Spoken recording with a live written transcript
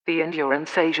The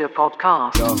Endurance Asia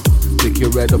podcast. Yo, pick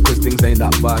your head up cause things ain't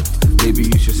that bad. Maybe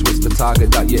you should switch the target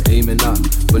that you're aiming at.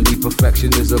 Believe perfection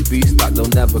is a beast that they'll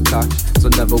never catch. So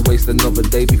never waste another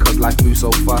day because life moves so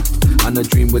fast. And a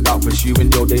dream without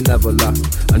pursuing, yo, they never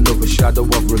last. Another shadow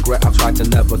of regret I try to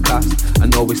never cast. And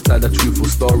always tell a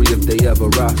truthful story if they ever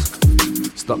ask.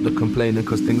 Stop the complaining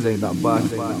cause things ain't that bad.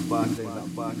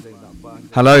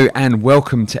 Hello and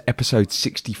welcome to episode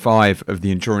 65 of the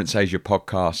Endurance Asia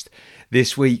podcast.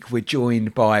 This week we're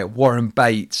joined by Warren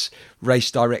Bates,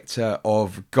 race director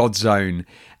of GODZone,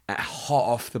 hot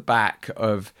off the back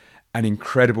of an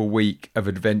incredible week of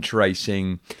adventure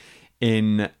racing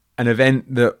in an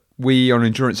event that we on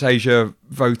Endurance Asia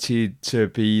voted to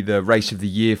be the race of the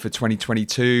year for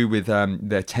 2022 with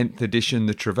their 10th edition,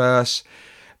 the Traverse.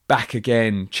 Back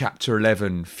again, Chapter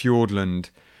 11, Fiordland.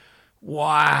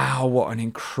 Wow, what an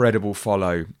incredible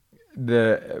follow.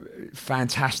 The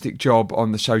fantastic job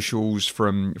on the socials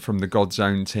from the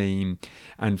GODZone team.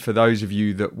 And for those of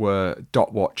you that were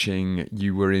dot watching,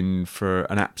 you were in for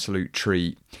an absolute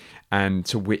treat. And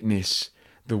to witness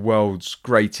the world's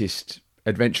greatest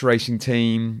adventure racing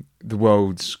team, the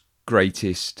world's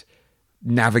greatest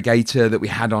navigator that we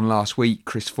had on last week,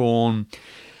 Chris Vaughan,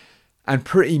 and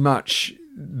pretty much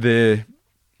the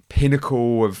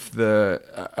pinnacle of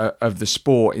the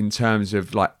sport in terms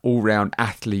of like all-round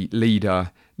athlete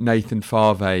leader, Nathan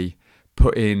Farvey,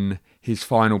 put in his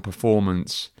final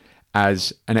performance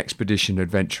as an expedition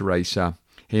adventure racer.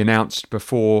 He announced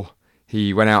before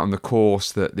he went out on the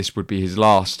course that this would be his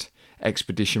last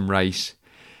expedition race,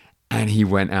 and he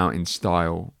went out in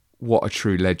style. What a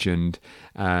true legend.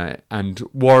 And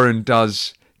Warren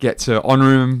does get to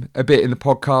honour him a bit in the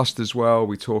podcast as well.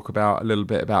 We talk about a little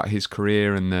bit about his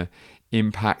career and the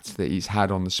impact that he's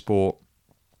had on the sport.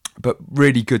 But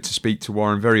really good to speak to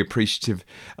Warren. Very appreciative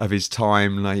of his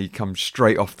time. Like, he comes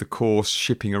straight off the course,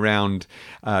 shipping around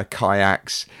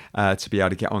kayaks to be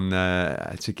able to get on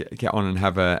get on and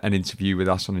have an interview with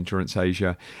us on Endurance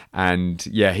Asia. And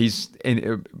yeah, he's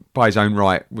by his own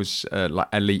right was like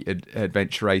elite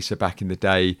adventure racer back in the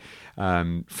day.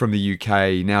 From the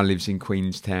UK, now lives in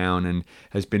Queenstown and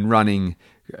has been running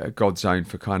GODZone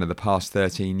for kind of the past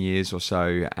 13 years or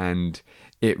so, and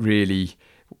it really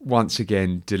once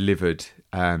again delivered,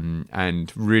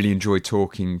 and really enjoyed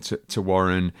talking to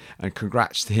Warren, and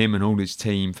congrats to him and all his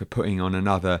team for putting on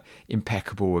another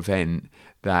impeccable event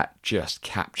that just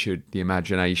captured the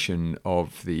imagination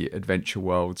of the adventure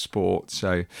world sport.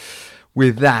 So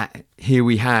with that, here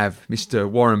we have Mr.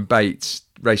 Warren Bates,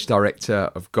 race director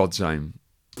of GODZone.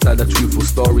 Tell a truthful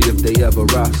story if they ever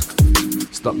ask.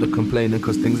 Stop the complaining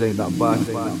cause things ain't that bad.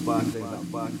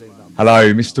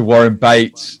 Hello, Mr. Warren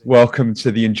Bates. Welcome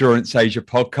to the Endurance Asia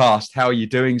podcast. How are you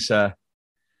doing, sir?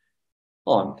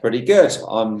 I'm pretty good.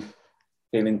 I'm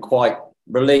feeling quite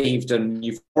relieved and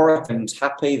euphoric and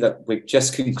happy that we've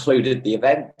just concluded the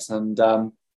event, and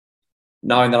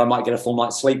knowing that I might get a full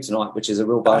night's sleep tonight, which is a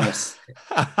real bonus.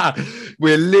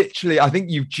 We're literally, I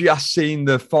think you've just seen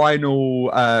the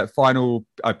final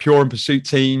Pure and Pursuit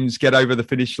teams get over the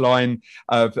finish line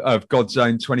of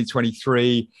GODZone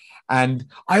 2023. And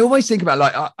I always think about,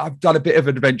 like, I've done a bit of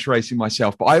adventure racing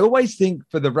myself, but I always think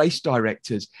for the race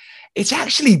directors, it's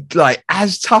actually like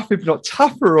as tough, if not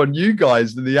tougher on you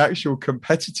guys than the actual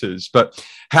competitors. But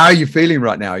how are you feeling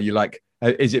right now? Are you like,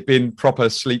 has it been proper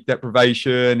sleep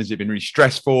deprivation? Has it been really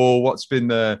stressful? What's been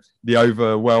the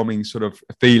overwhelming sort of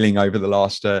feeling over the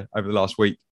last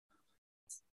week?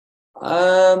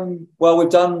 Well, we've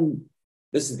done,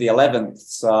 this is the 11th,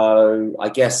 so I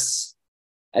guess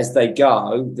as they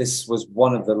go, this was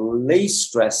one of the least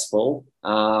stressful,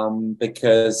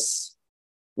 because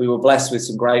we were blessed with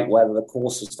some great weather. The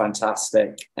course was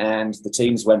fantastic and the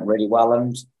teams went really well.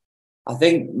 And I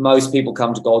think most people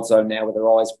come to GODZone now with their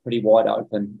eyes pretty wide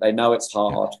open. They know it's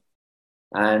hard.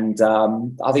 And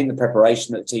I think the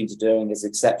preparation that the teams are doing is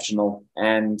exceptional,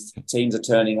 and teams are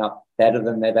turning up better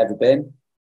than they've ever been.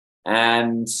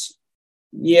 And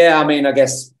yeah, I mean, I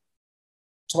guess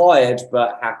tired,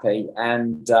 but happy.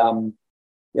 And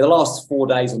the last 4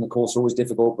 days on the course are always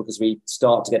difficult because we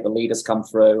start to get the leaders come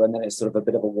through, and then it's sort of a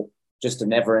bit of just a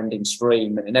never ending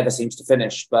stream, and it never seems to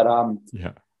finish. But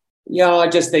yeah, I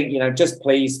just think, just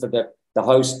pleased for the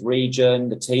host region,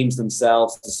 the teams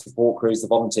themselves, the support crews, the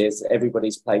volunteers.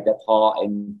 Everybody's played their part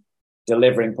in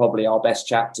delivering probably our best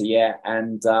chapter yet.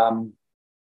 And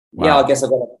yeah, I guess I've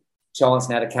got a chance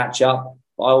now to catch up.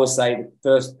 I always say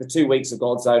the 2 weeks of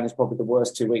GODZone is probably the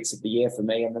worst 2 weeks of the year for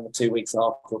me, and then the 2 weeks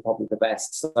after are probably the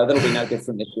best. So that'll be no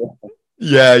different this year.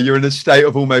 Yeah, you're in a state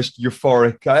of almost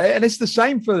euphoric, and it's the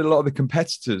same for a lot of the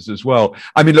competitors as well.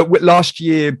 I mean, look, last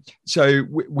year, so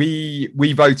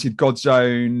we voted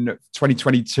GODZone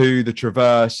 2022, the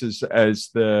Traverse, as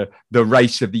the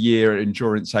race of the year at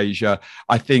Endurance Asia.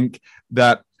 I think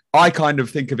that I kind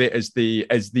of think of it as the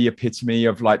epitome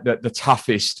of like the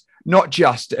toughest, not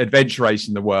just adventure race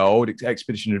in the world,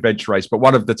 expedition adventure race, but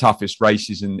one of the toughest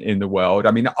races in the world.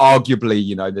 I mean, arguably,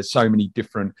 you know, there's so many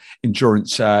different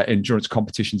endurance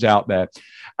competitions out there.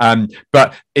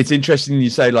 But it's interesting you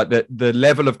say like the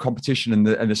level of competition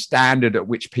and the standard at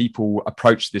which people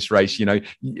approach this race. You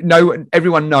know,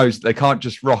 everyone knows they can't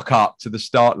just rock up to the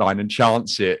start line and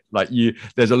chance it. Like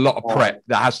there's a lot of prep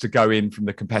that has to go in from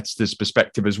the competitor's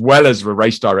perspective as well as the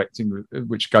race directing,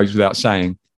 which goes without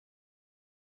saying.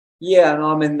 Yeah, and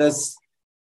I mean,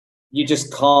 you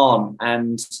just can't.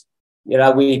 And, you know,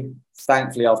 we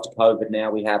thankfully after COVID now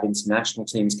we have international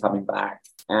teams coming back,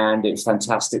 and it's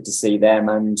fantastic to see them.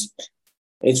 And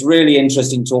it's really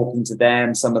interesting talking to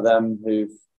them, some of them who've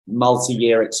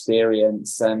multi-year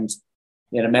experience, and,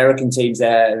 you know, American teams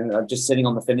there. And I'm just sitting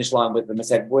on the finish line with them. I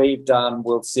said, we've done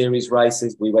World Series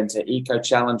races. We went to Eco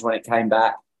Challenge when it came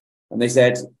back. And they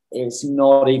said, it's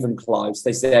not even close.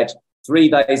 They said,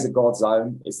 3 days at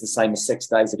GODZone is the same as 6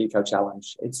 days at Eco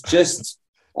Challenge. It's just,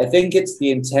 I think it's the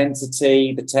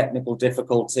intensity, the technical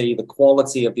difficulty, the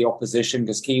quality of the opposition,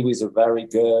 because Kiwis are very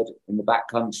good in the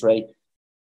backcountry,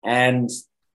 and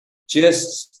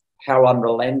just how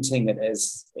unrelenting it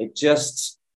is. It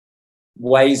just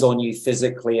weighs on you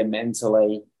physically and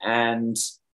mentally, and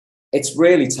it's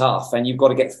really tough. And you've got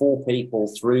to get 4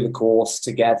 people through the course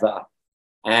together,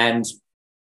 and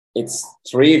it's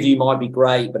 3 of you might be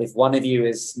great, but if one of you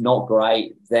is not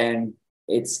great, then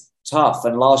it's tough.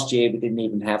 And last year we didn't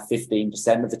even have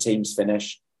 15% of the teams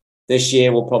finish. This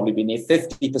year we'll probably be near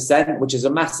 50%, which is a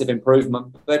massive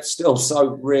improvement, but still so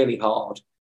really hard.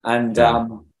 And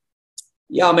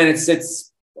yeah, I mean,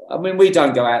 I mean, we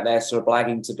don't go out there sort of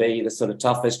blagging to be the sort of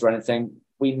toughest or anything.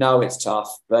 We know it's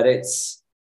tough, but it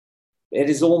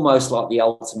is almost like the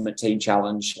ultimate team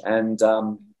challenge. And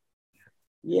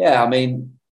yeah, I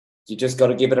mean, you just got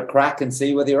to give it a crack and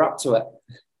see whether you're up to it.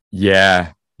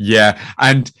 Yeah.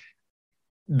 And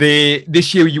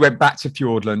this year you went back to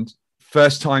Fiordland,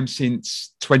 first time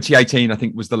since 2018, I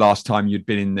think was the last time you'd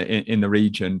been in the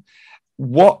region.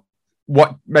 What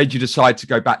made you decide to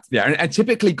go back to there? And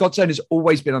typically GODZone has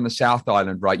always been on the South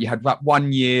Island, right? You had that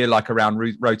 1 year like around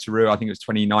Rotorua, I think it was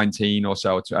 2019 or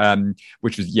so,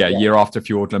 which was year after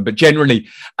Fiordland. But generally,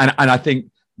 and I think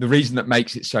the reason that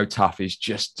makes it so tough is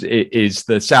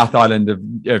the South Island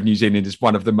of New Zealand is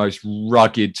one of the most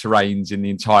rugged terrains in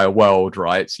the entire world,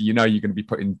 right? So you know you're going to be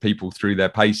putting people through their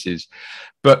paces.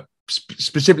 But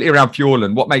specifically around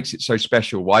Fiordland, what makes it so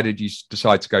special? Why did you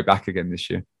decide to go back again this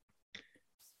year?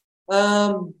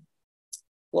 Well,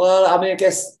 I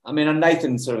mean, and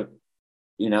Nathan sort of,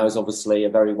 you know, is obviously a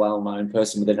very well-known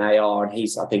person with an AR, and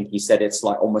I think he said it's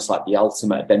like almost like the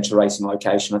ultimate adventure racing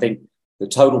location. I think the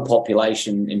total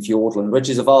population in Fiordland, which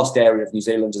is a vast area of New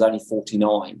Zealand, is only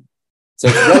 49. So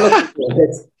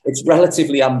it's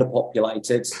relatively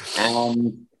underpopulated,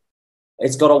 and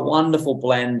it's got a wonderful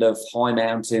blend of high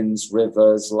mountains,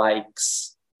 rivers,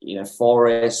 lakes, you know,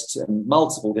 forest, and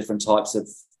multiple different types of,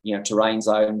 you know, terrain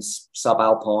zones,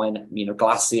 subalpine, you know,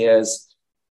 glaciers.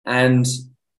 And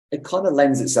it kind of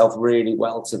lends itself really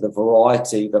well to the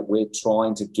variety that we're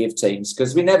trying to give teams,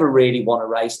 because we never really want a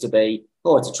race to be,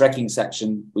 oh, it's a trekking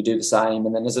section, we do the same,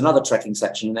 and then there's another trekking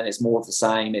section, and then it's more of the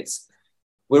same.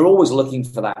 We're always looking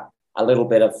for that, a little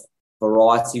bit of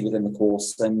variety within the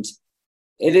course, and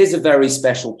it is a very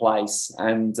special place.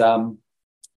 And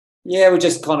we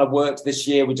just kind of worked this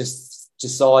year. We just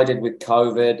decided with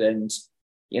COVID, and,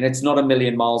 you know, it's not a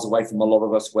million miles away from a lot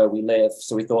of us where we live,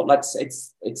 so we thought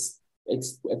it's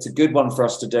a good one for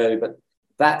us to do. But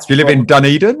that's, do you live in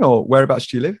Dunedin, or whereabouts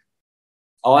do you live?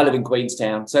 Oh, I live in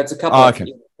Queenstown, so it's a couple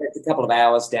of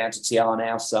hours down to Te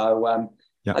Anau. So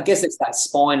I guess it's that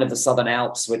spine of the Southern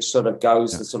Alps which sort of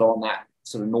goes sort of on that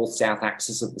sort of north-south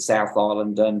axis of the South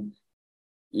Island. And,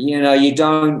 you know, you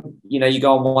go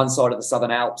on one side of the Southern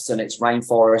Alps and it's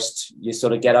rainforest. You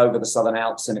sort of get over the Southern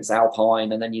Alps and it's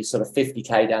alpine, and then you sort of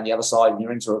 50k down the other side and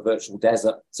you're into a virtual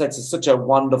desert. So it's such a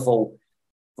wonderful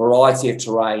variety of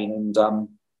terrain, and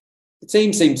the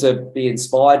team seemed to be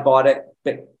inspired by it.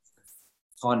 Bit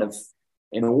kind of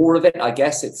in awe of it, I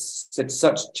guess. It's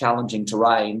such challenging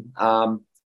terrain,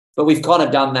 but we've kind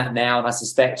of done that now, and I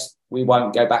suspect we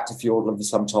won't go back to Fiordland for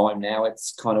some time now.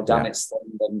 It's kind of done its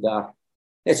thing, and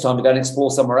it's time to go and explore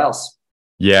somewhere else.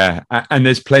 Yeah, and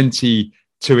there's plenty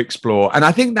to explore, and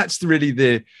I think that's really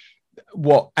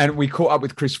and we caught up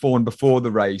with Chris Vaughan before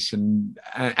the race, and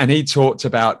he talked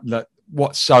about that.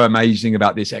 What's so amazing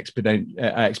about this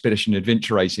expedition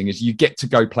adventure racing is you get to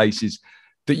go places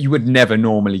that you would never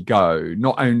normally go.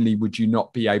 Not only would you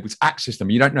not be able to access them,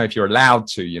 you don't know if you're allowed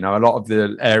to. You know, a lot of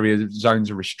the area zones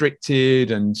are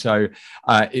restricted, and so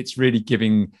it's really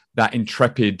giving that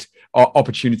intrepid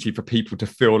opportunity for people to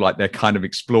feel like they're kind of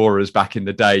explorers back in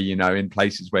the day, you know, in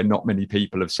places where not many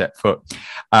people have set foot.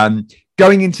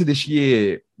 Going into this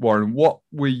year, Warren, what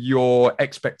were your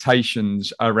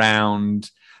expectations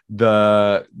around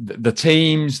the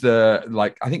teams?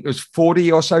 I think there was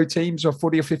 40 or so teams, or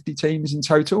 40 or 50 teams in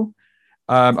total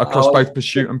across both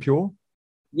pursuit and pure.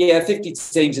 Yeah, 50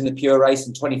 teams in the pure race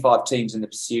and 25 teams in the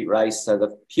pursuit race. So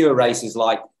the pure race is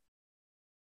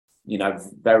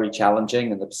very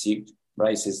challenging, and the pursuit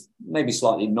race is maybe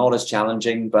slightly not as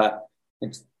challenging, but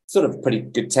it's sort of a pretty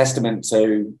good testament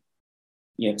to,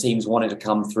 teams wanting to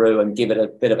come through and give it a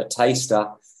bit of a taster.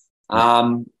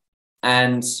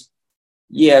 And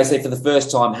yeah, so for the first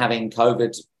time having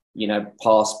COVID,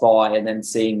 pass by, and then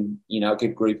seeing, a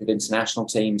good group of international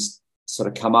teams sort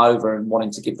of come over and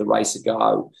wanting to give the race a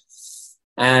go.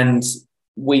 And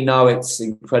we know it's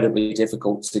incredibly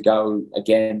difficult to go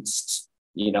against,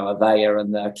 Avea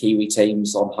and the Kiwi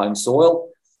teams on home soil.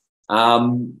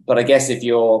 But I guess if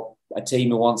you're a team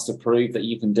who wants to prove that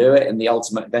you can do it in the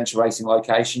ultimate adventure racing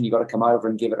location, you've got to come over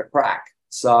and give it a crack.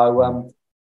 So,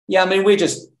 we're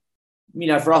just,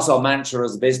 for us, our mantra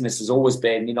as a business has always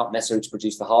been, you're not necessarily to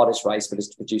produce the hardest race, but it's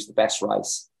to produce the best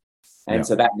race. And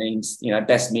so that means,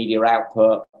 best media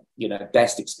output,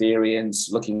 best experience,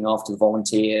 looking after the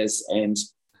volunteers, and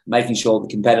making sure the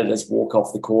competitors walk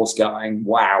off the course going,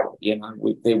 wow,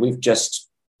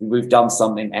 we've done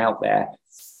something out there.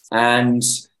 And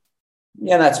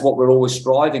that's what we're always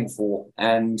striving for.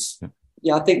 And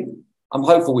I think I'm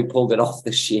hopeful we pulled it off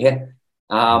this year.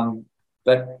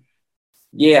 But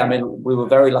yeah, we were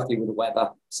very lucky with the weather.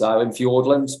 So in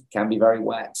Fiordland can be very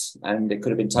wet, and it could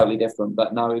have been totally different,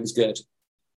 but no, it was good.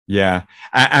 Yeah.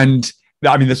 And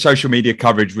the social media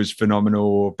coverage was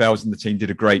phenomenal. Bells and the team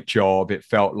did a great job. It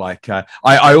felt like I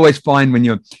always find when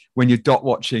you're dot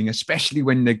watching, especially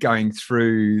when they're going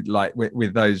through like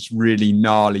with those really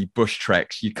gnarly bush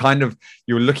treks,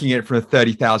 you're looking at it from a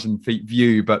 30,000 feet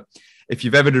view, but if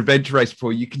you've ever adventure raced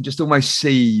before, you can just almost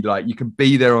see, like, you can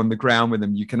be there on the ground with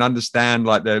them. You can understand,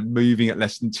 like, they're moving at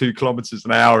less than 2 kilometers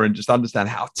an hour, and just understand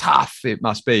how tough it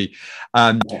must be.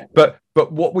 But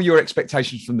what were your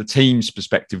expectations from the team's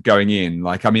perspective going in?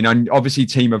 Like, obviously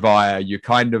Team Avaya, you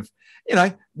kind of,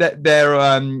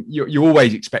 you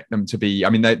always expect them to be,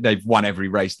 they've won every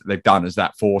race that they've done as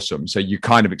that foursome, so you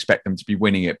kind of expect them to be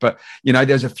winning it. But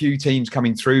there's a few teams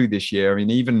coming through this year.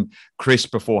 Even Chris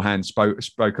beforehand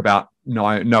spoke about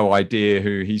no idea,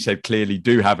 who he said clearly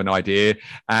do have an idea.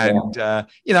 And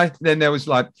then there was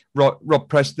like Rob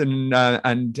Preston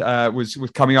and was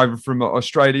coming over from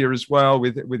Australia as well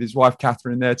with his wife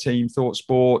Catherine and their team Thought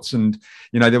Sports. And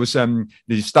there was the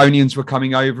Estonians were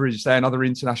coming over, as you say, another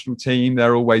international team.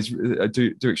 They're always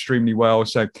do extremely well.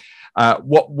 So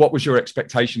what was your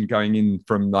expectation going in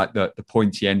from like the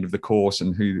pointy end of the course,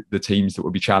 and who the teams that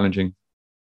would be challenging?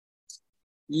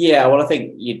 Yeah, well, I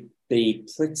think you'd be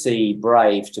pretty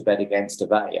brave to bet against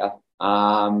Avaya.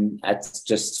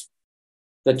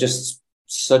 They're just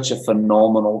such a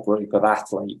phenomenal group of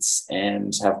athletes,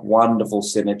 and have wonderful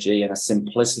synergy and a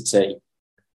simplicity.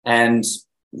 And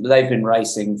they've been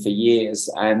racing for years.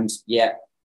 And I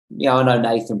know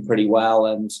Nathan pretty well,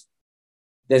 and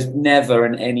there's never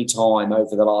in any time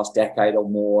over the last decade or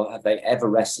more have they ever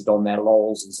rested on their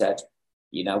laurels and said,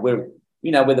 we're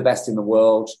the best in the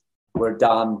world, we're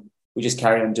done, we just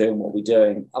carry on doing what we're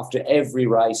doing. After every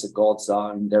race at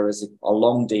GODZone, there is a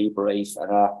long debrief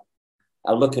and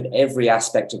a look at every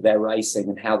aspect of their racing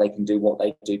and how they can do what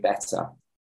they do better.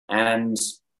 And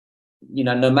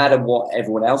no matter what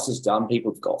everyone else has done,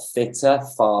 people have got fitter,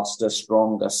 faster,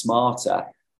 stronger, smarter.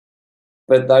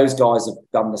 But those guys have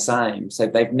done the same. So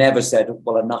they've never said,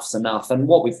 well, enough's enough. And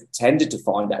what we've tended to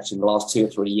find actually in the last 2 or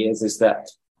 3 years is that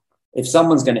if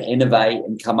someone's going to innovate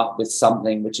and come up with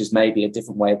something which is maybe a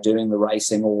different way of doing the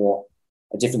racing or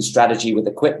a different strategy with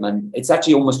equipment, it's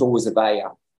actually almost always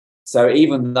Avaya. So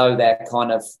even though they're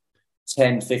kind of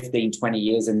 10, 15, 20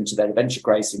 years into their adventure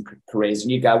racing careers,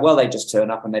 and you go, well, they just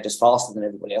turn up and they're just faster than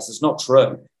everybody else. It's not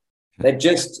true. They're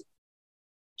just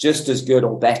as good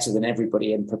or better than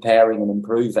everybody in preparing and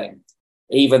improving,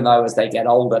 even though as they get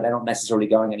older, they're not necessarily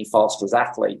going any faster as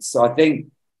athletes. So I think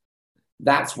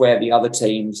that's where the other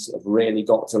teams have really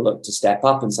got to look to step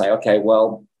up and say, okay,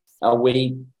 well, are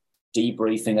we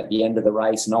debriefing at the end of the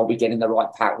race, and are we getting the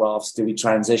right pack rafts? Do we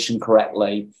transition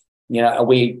correctly? are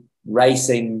we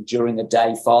racing during the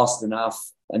day fast enough?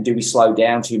 And do we slow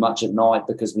down too much at night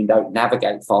because we don't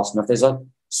navigate fast enough? There's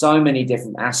so many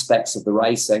different aspects of the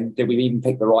racing. Did we even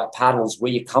pick the right paddles? Were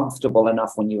you comfortable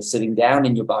enough when you were sitting down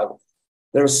in your boat?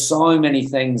 There are so many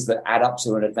things that add up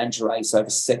to an adventure race over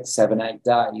 6, 7, 8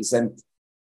 days. And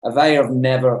they have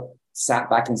never sat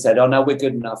back and said, oh, no, we're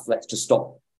good enough. Let's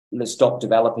stop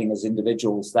developing as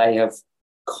individuals. They have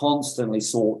constantly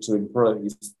sought to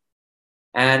improve.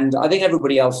 And I think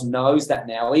everybody else knows that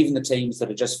now. Even the teams that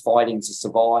are just fighting to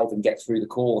survive and get through the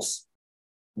course,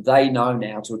 they know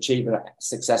now to achieve a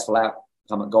successful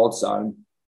outcome at GODZone,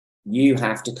 you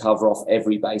have to cover off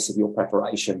every base of your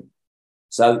preparation.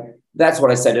 So that's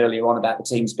what I said earlier on about the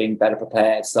teams being better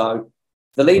prepared. So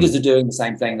the leaders are doing the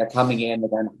same thing. They're coming in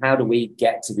and then how do we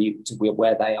get to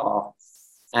where they are?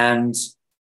 And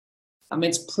I mean,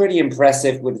 it's pretty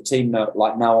impressive with a team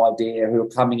like No Idea who are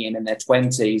coming in their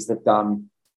 20s. They've done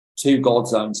 2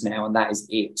 GODZones now, and that is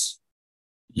it.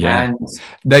 Yeah. And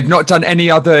they've not done any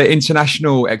other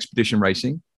international expedition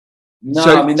racing. no,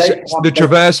 So, I mean, the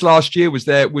Traverse last year was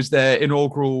their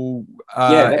inaugural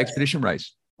expedition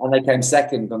race. And they came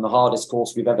second on the hardest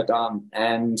course we've ever done.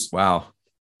 And wow.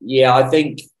 Yeah,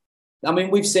 I mean,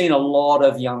 we've seen a lot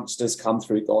of youngsters come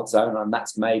through GODZone, and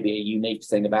that's maybe a unique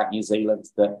thing about New Zealand,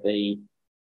 that the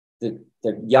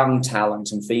young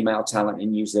talent and female talent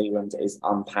in New Zealand is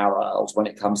unparalleled when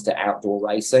it comes to outdoor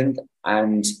racing.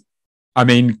 And I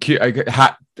mean,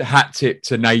 hat tip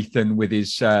to Nathan with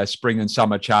his spring and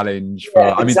summer challenge.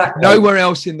 Exactly. Nowhere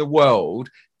else in the world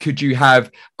could you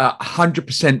have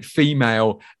 100%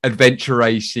 female adventure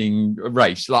racing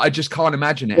race. Like, I just can't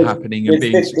imagine it happening and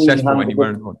being successful anywhere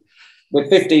in the world.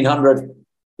 With 1,500,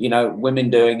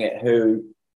 women doing it who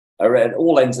are at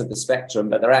all ends of the spectrum,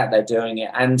 but they're out there doing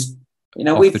it. And,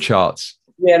 off the charts.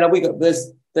 Yeah, no,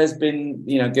 there's been,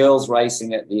 girls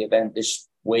racing at the event this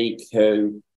week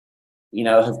who,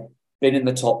 have been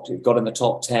got in the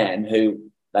top 10,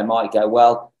 who they might go,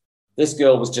 well, this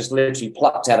girl was just literally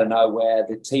plucked out of nowhere.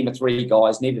 The team of 3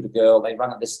 guys needed a girl. They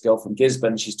run at this girl from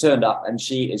Gisborne. She's turned up and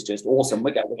she is just awesome.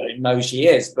 We don't even know who she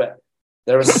is, but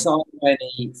there are so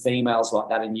many females like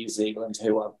that in New Zealand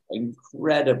who are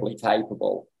incredibly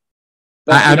capable.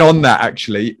 But, on that,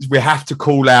 actually, we have to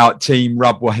call out Team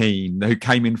Rubwaheen, who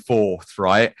came in 4th,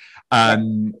 right?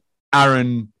 Aaron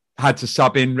Prince had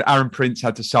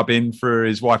to sub in for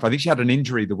his wife. I think she had an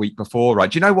injury the week before, right?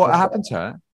 Do you know what happened to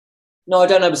her? No, I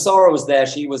don't know. But Sarah was there.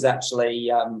 She was actually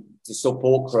the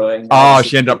support crewing. Oh,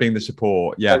 she ended up being the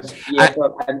support. Yeah.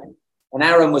 And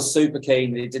Aaron was super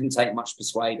keen. It didn't take much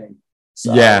persuading.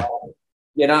 So, yeah.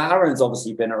 Aaron's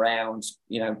obviously been around,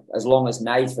 as long as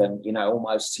Nathan,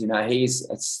 almost, he's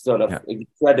a sort of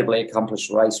incredibly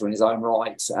accomplished racer in his own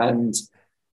right. And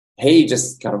he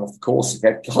just kind of course,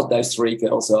 God, those 3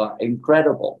 girls are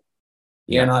incredible,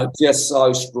 just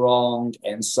so strong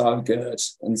and so good.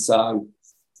 And so,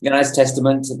 it's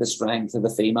testament to the strength of the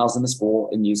females in the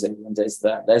sport in New Zealand is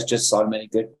that there's just so many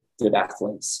good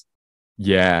athletes.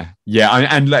 Yeah.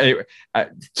 And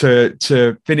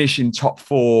to finish in top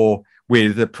 4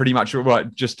 with pretty much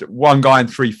just 1 guy and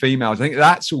 3 females, I think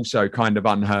that's also kind of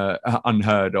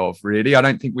unheard of, really. I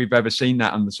don't think we've ever seen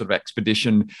that on the sort of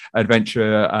expedition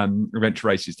adventure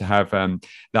races to have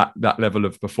that level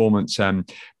of performance.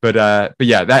 But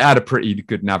yeah, they had a pretty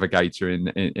good navigator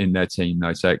in their team,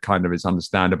 though, so it kind of is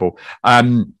understandable.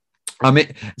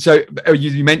 So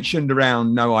you mentioned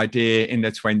around No Idea in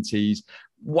their 20s.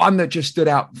 One that just stood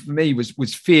out for me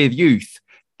was Fear Youth.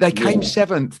 They came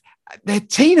 7th. They're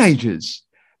teenagers.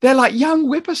 They're like young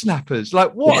whippersnappers.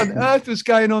 Like, what on earth was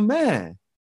going on there?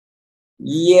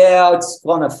 Yeah, it's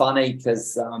kind of funny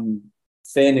because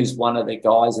Finn, who's one of the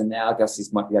guys, and now I guess he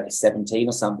might be only 17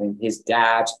 or something, his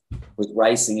dad was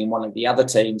racing in one of the other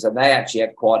teams, and they actually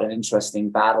had quite an interesting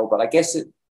battle. But I guess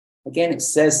it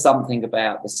says something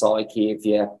about the psyche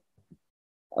of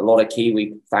a lot of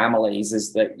Kiwi families,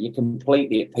 is that you're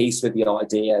completely at peace with the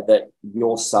idea that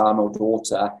your son or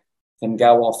daughter can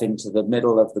go off into the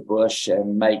middle of the bush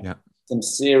and make some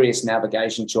serious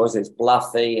navigation choices. It's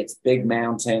bluffy, it's big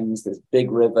mountains, there's big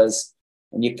rivers,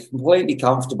 and you're completely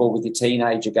comfortable with your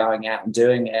teenager going out and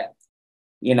doing it,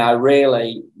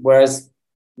 really. Whereas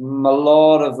a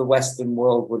lot of the Western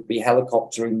world would be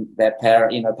helicoptering their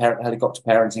helicopter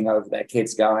parenting over their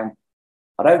kids, going,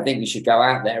 I don't think you should go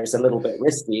out there. It's a little bit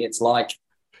risky. It's like,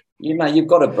 you've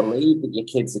got to believe that your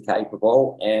kids are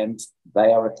capable, and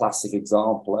they are a classic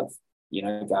example of,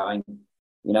 going,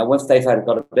 once they've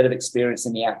got a bit of experience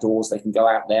in the outdoors, they can go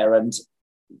out there and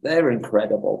they're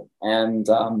incredible. And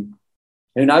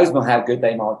who knows how good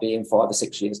they might be in 5 or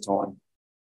 6 years' time.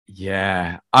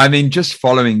 Yeah, I mean, just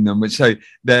following them. So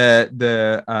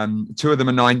the two of them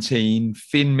are 19,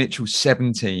 Finn Mitchell's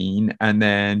 17, and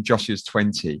then Joshua's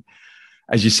 20.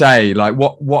 As you say, like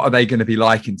what are they going to be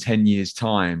like in 10 years'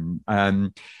 time?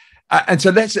 And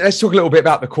so let's talk a little bit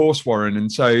about the course, Warren. And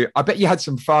so I bet you had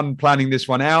some fun planning this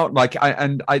one out.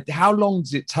 How long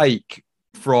does it take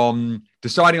from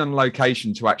deciding on the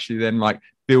location to actually then like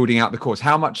building out the course?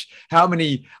 How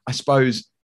many, I suppose,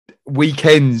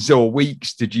 weekends or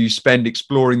weeks did you spend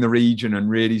exploring the region and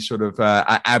really sort of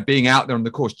being out there on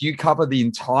the course? Do you cover the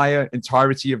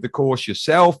entirety of the course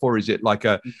yourself, or is it like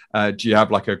do you have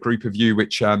like a group of you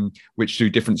which do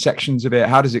different sections of it?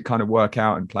 How does it kind of work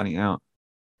out and planning it out?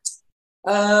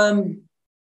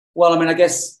 Well, I mean, I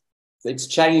guess it's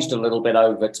changed a little bit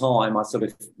over time. I sort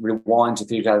of rewind to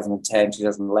 2010,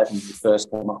 2011, when we first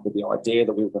came up with the idea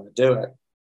that we were going to do it,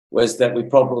 was that we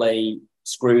probably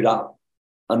screwed up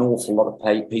an awful lot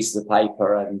of pieces of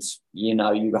paper, and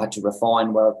you had to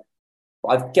refine. Where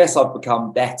I guess I've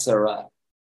become better at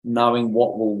knowing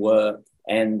what will work,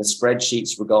 and the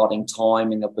spreadsheets regarding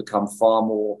timing have become far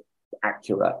more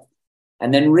accurate.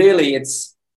 And then really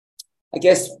it's, I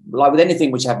guess, like with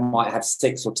anything which might have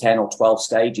 6 or 10 or 12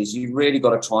 stages, you've really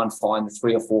got to try and find the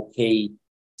 3 or 4 key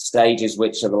stages,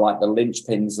 which are the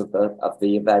linchpins of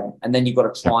the event. And then you've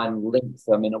got to try and link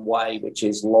them in a way which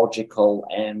is logical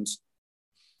and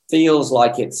feels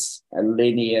like it's a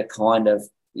linear kind of,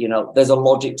 there's a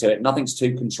logic to it. Nothing's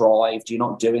too contrived. You're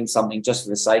not doing something just for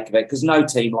the sake of it, because no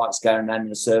team likes going around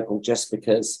in a circle just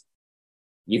because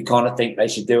you kind of think they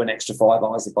should do an extra 5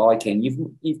 hours of biking.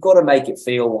 You've got to make it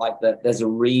feel like that there's a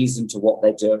reason to what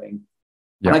they're doing.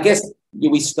 Yeah. And I guess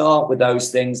we start with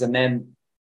those things, and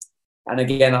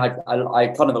again, I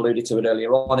kind of alluded to it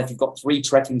earlier on. If you've got 3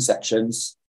 trekking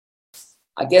sections,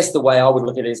 I guess the way I would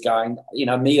look at it is going,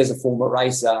 me as a former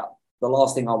racer, the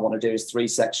last thing I want to do is 3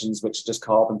 sections which are just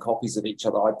carbon copies of each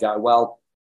other. I'd go, well,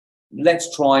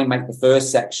 let's try and make the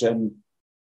first section,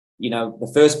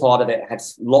 the first part of it had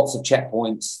lots of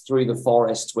checkpoints through the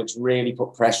forest, which really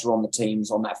put pressure on the teams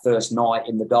on that first night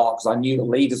in the dark, because I knew the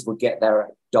leaders would get there at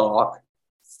dark.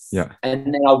 Yeah.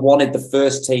 And then I wanted the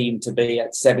first team to be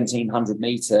at 1,700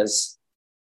 meters,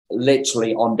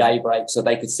 literally on daybreak, so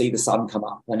they could see the sun come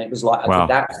up. And it was like, wow.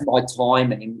 Okay, that's my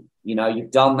timing.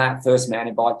 You've done that first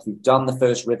mountain bike, you've done the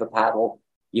first river paddle,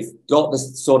 you've got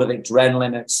this sort of adrenaline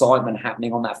and excitement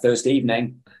happening on that first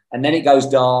evening, and then it goes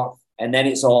dark, and then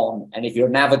it's on. And if you're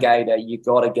a navigator, you've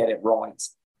got to get it right.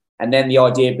 And then the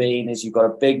idea being is you've got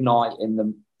a big night in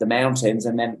the mountains,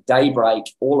 and then daybreak,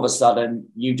 all of a sudden,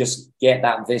 you just get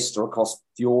that vista across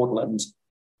Fjordland.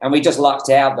 And we just lucked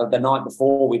out that the night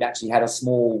before we'd actually had a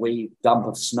small wee dump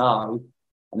of snow,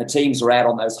 and the teams were out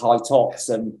on those high tops,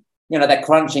 and they're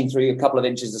crunching through a couple of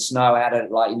inches of snow out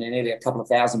at nearly a couple of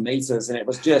 1,000 meters, and it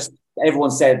was just,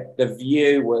 everyone said the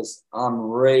view was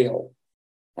unreal.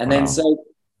 And then so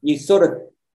you sort of,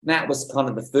 that was kind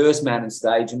of the first mountain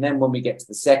stage, and then when we get to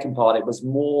the second part, it was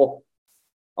more,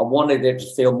 I wanted it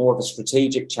to feel more of a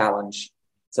strategic challenge.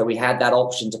 So we had that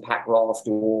option to pack raft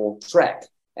or trek.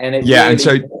 And really, and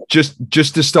so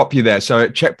just to stop you there, so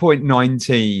at checkpoint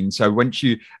 19, so once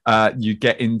you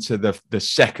get into the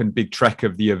second big trek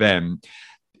of the event,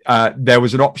 there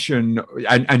was an option,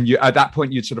 and you, at that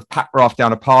point, you'd sort of pack raft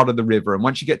down a part of the river, and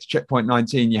once you get to checkpoint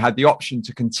 19, you had the option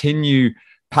to continue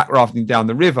pack rafting down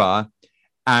the river,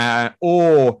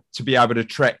 or to be able to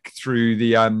trek through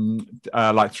the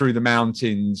through the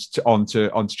mountains onto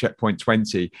checkpoint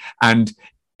 20. And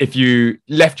if you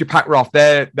left your pack raft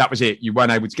there, that was it. You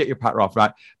weren't able to get your pack raft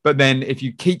right. But then if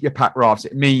you keep your pack rafts,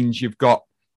 it means you've got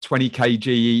 20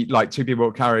 kg, like 2 people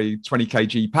will carry 20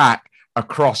 kg pack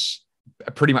across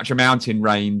pretty much a mountain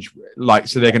range.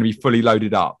 So they're going to be fully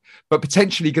loaded up, but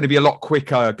potentially going to be a lot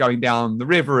quicker going down the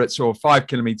river at sort of 5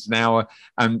 kilometers an hour.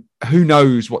 And who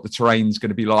knows what the terrain's going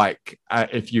to be like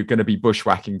if you're going to be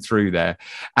bushwhacking through there.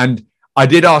 And I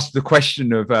did ask the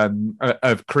question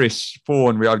of Chris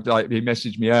Fawn. He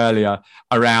messaged me earlier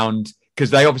around, because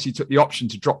they obviously took the option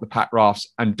to drop the pack rafts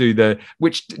and do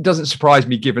which doesn't surprise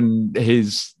me given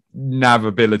his nav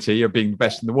ability of being the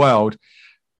best in the world.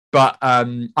 But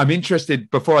I'm interested,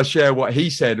 before I share what he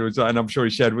said, and I'm sure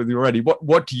he shared with you already,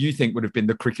 what do you think would have been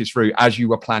the quickest route as you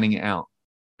were planning it out?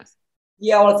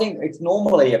 Yeah, well, I think it's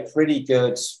normally a pretty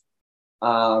good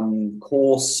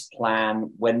course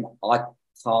plan when I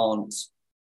can't,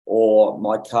 or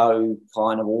my kind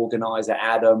of organizer,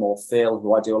 Adam or Phil,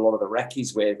 who I do a lot of the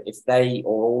recce's with, if they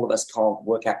or all of us can't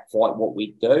work out quite what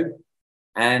we do.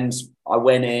 And I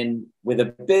went in with a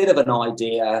bit of an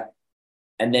idea,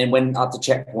 and then went up to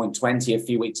checkpoint 20 a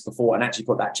few weeks before and actually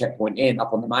put that checkpoint in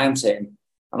up on the mountain.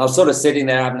 And I was sort of sitting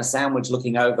there having a sandwich,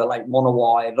 looking over Lake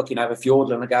Monowai, looking over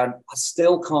Fiordland, and going, I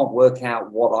still can't work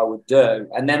out what I would do.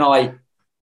 And then I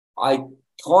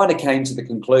kind of came to the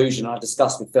conclusion, I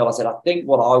discussed with Phil, I said, I think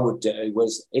what I would do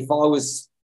was, if I was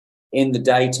in the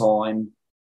daytime,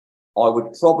 I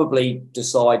would probably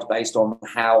decide based on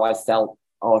how I felt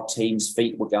our team's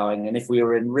feet were going. And if we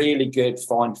were in really good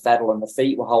fine fettle and the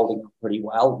feet were holding up pretty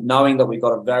well, knowing that we've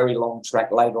got a very long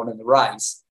trek later on in the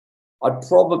race, I'd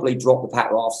probably drop the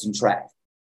pack rafts and trek.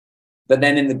 But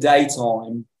then in the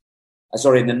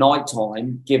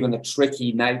nighttime, given the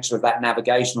tricky nature of that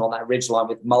navigation on that ridgeline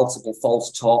with multiple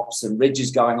false tops and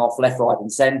ridges going off left, right,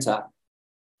 and centre,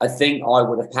 I think I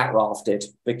would have pack rafted,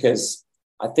 because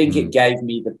I think it gave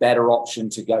me the better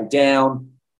option to go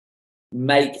down,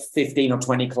 make 15 or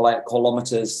 20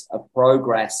 kilometres of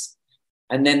progress.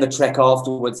 And then the trek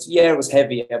afterwards, it was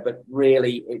heavier, but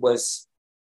really it was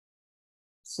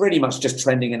pretty much just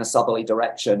trending in a southerly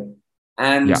direction.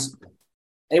 And I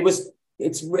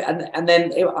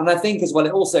think as well,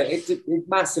 it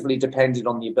massively depended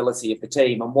on the ability of the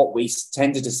team. And what we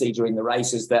tended to see during the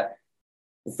race is that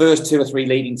the first 2 or 3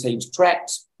 leading teams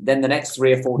trekked, then the next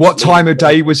 3 or 4. What time of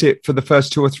day was it for the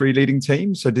first 2 or 3 leading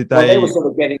teams? So did they? Well, they were sort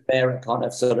of getting there at kind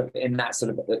of sort of in that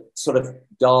sort of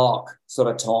dark sort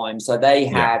of time. So they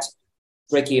had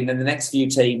tricky, and then the next few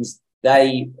teams,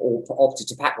 they all opted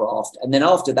to pack raft. And then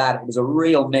after that, it was a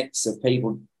real mix of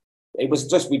people. It was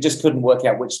just, we just couldn't work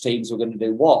out which teams were going to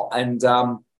do what. And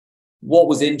what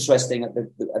was interesting at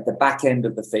the back end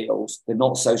of the field, the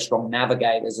not so strong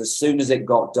navigators, as soon as it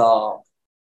got dark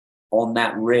on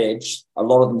that ridge, a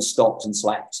lot of them stopped and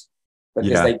slept,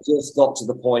 because they just got to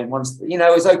the point once, it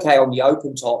was okay on the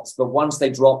open tops, but once they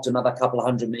dropped another couple of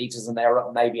 100 meters and they were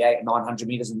up maybe 800 or 900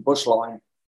 meters in the bush line,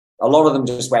 a lot of them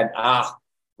just went,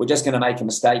 we're just going to make a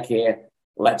mistake here.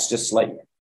 Let's just sleep.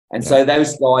 And so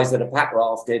those guys that are pack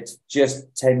rafted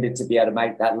just tended to be able to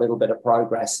make that little bit of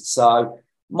progress. So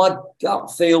my gut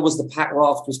feel was the pack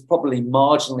raft was probably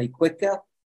marginally quicker.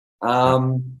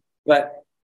 But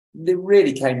it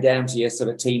really came down to your sort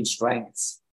of team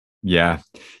strengths. Yeah,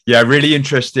 really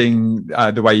interesting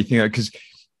the way you think of it, because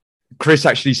Chris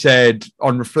actually said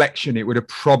on reflection it would have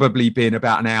probably been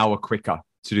about an hour quicker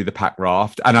to do the pack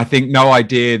raft. And I think no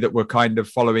idea that we're kind of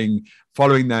following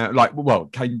the,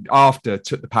 came after,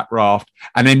 took the pack raft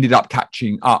and ended up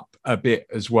catching up a bit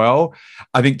as well.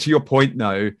 I think to your point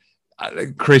though,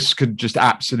 Chris could just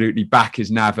absolutely back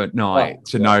his nav at night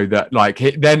to know that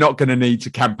they're not going to need to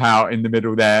camp out in the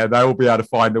middle there. They'll be able to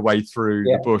find a way through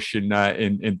the bush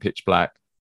in pitch black.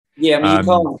 Yeah, I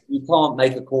mean, you can't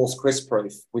make a course Chris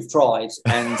proof. We've tried,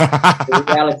 and the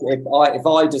reality, if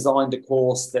I designed a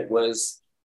course that was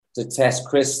to test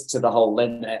Chris to the whole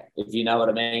limit, if you know what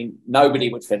I mean,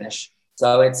 nobody would finish.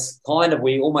 So it's kind of,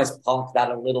 we almost park that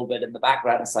a little bit in the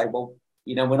background and say, well,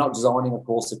 we're not designing a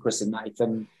course of Chris and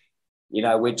Nathan.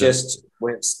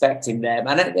 We're expecting them.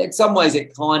 And in some ways,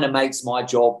 it kind of makes my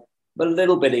job a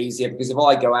little bit easier, because if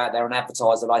I go out there and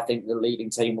advertise that I think the leading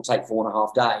team will take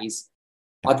 4.5 days,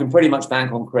 I can pretty much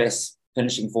bank on Chris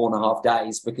finishing 4.5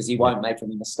 days, because he won't make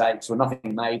any mistakes or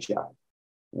nothing major.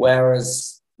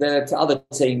 Whereas the other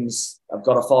teams have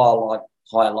got a far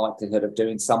higher likelihood of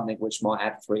doing something which might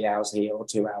add 3 hours here or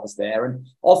 2 hours there. And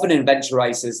often in venture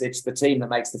races, it's the team that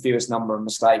makes the fewest number of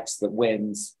mistakes that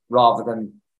wins, rather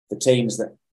than the teams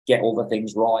that get all the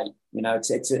things right.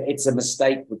 It's a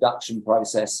mistake reduction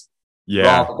process,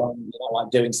 rather than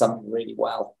doing something really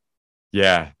well.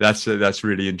 Yeah, that's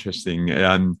really interesting.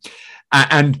 And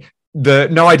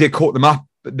no idea caught them up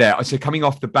there. So coming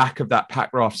off the back of that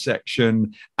pack raft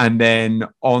section and then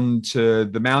onto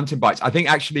the mountain bikes, I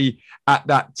think actually at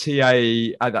that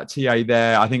TA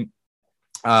there, I think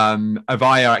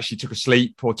Avaya actually took a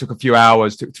sleep, or took a few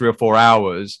hours, took 3 or 4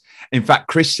 hours. In fact,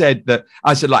 Chris said that,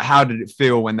 I said, how did it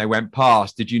feel when they went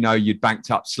past? Did you know you'd banked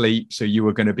up sleep, so you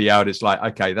were going to be out? It's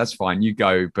okay, that's fine, you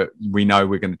go, but we know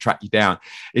we're going to track you down.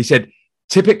 He said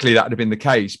typically that would have been the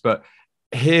case, but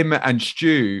him and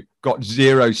Stu got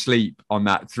 0 sleep on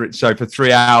that. So for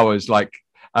 3 hours,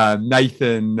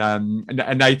 Nathan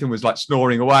was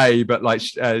snoring away, but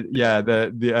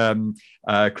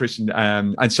Chris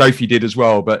and Sophie did as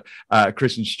well. But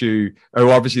Chris and Stu are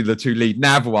obviously the 2 lead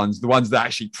nav ones, the ones that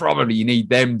actually probably you need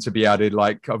them to be able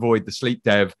to avoid the sleep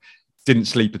dev. Didn't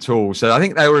sleep at all. So I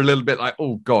think they were a little bit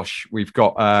oh gosh, we've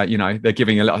got they're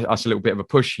giving us a little bit of a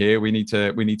push here. We need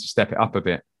to step it up a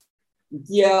bit.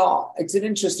 Yeah, it's an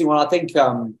interesting one. I think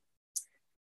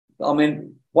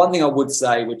one thing I would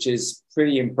say, which is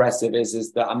pretty impressive,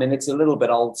 is that, it's a little bit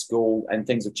old school and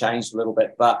things have changed a little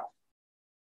bit, but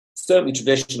certainly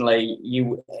traditionally,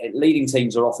 leading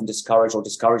teams are often discouraged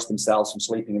themselves from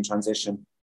sleeping in transition.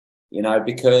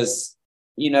 because,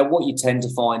 what you tend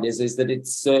to find is that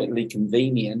it's certainly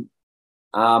convenient,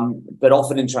 but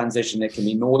often in transition, it can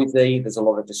be noisy. There's a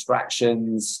lot of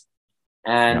distractions.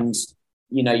 And,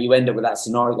 you end up with that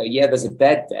scenario. There's a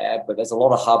bed there, but there's a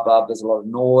lot of hubbub. There's a lot of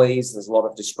noise. There's a lot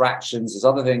of distractions. There's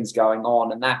other things going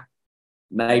on. And that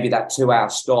maybe that 2-hour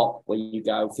stop where you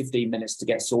go 15 minutes to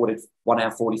get sorted, 1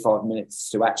 hour, 45 minutes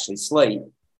to actually sleep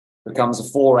becomes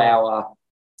a 4-hour,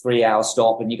 3-hour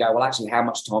stop. And you go, well, actually, how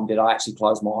much time did I actually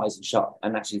close my eyes and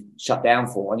shut down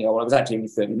for? And you go, well, it was actually only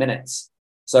 30 minutes.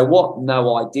 So what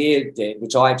No Idea did,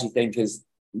 which I actually think is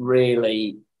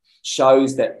really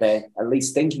shows that they're at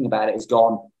least thinking about it, is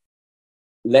gone,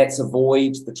 let's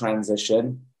avoid the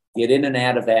transition, get in and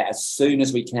out of there as soon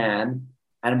as we can.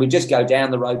 And we just go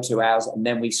down the road 2 hours and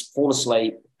then we fall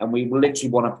asleep, and we literally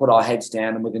want to put our heads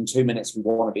down, and within 2 minutes, we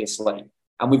want to be asleep.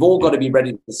 And we've all got to be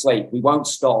ready to sleep. We won't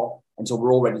stop until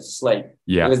we're all ready to sleep.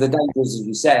 Yeah. Because the danger is, as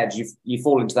you said, you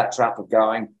fall into that trap of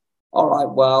going, all right,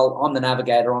 well, I'm the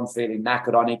navigator, I'm feeling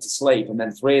knackered, I need to sleep. And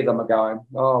then 3 of them are going,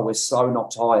 oh, we're so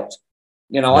not tired.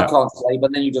 I can't sleep.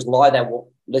 And then you just lie there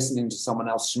listening to someone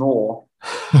else snore.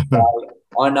 So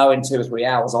I know in 2 or 3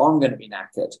 hours I'm going to be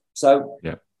knackered. So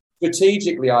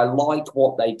strategically, I like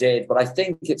what they did, but I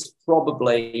think it's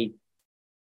probably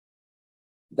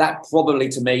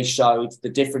to me showed the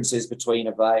differences between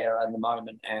Avaya and the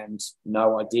moment and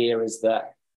No Idea, is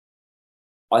that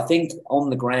I think on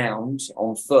the ground,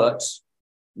 on foot,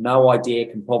 No Idea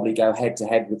can probably go head to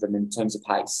head with them in terms of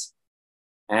pace.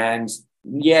 And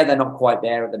they're not quite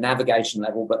there at the navigation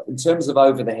level, but in terms of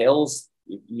over the hills,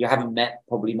 you haven't met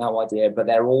probably No Idea, but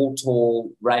they're all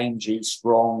tall, rangy,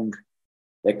 strong.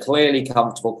 They're clearly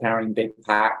comfortable carrying big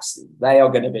packs. They are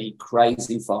going to be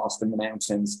crazy fast in the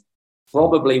mountains.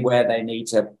 Probably where they need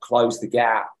to close the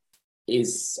gap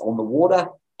is on the water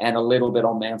and a little bit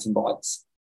on mountain bikes,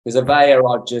 because Avaya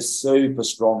are just super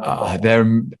strong.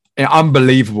 They're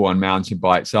unbelievable on mountain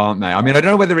bikes, aren't they? I mean, I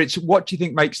don't know whether it's, what do you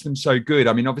think makes them so good?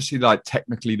 I mean, obviously, like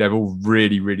technically, they're all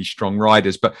really, really strong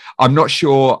riders, but I'm not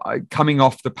sure coming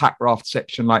off the pack raft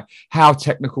section, like how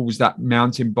technical was that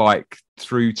mountain bike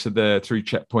through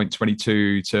checkpoint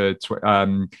 22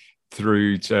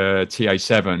 through to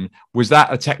TA7? Was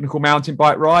that a technical mountain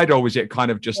bike ride, or was it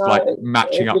kind of just like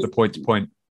matching up the point to point?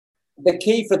 The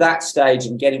key for that stage,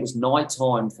 and again, it was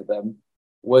nighttime for them,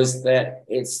 was that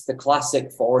it's the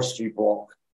classic forestry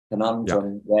block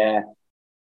conundrum where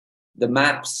the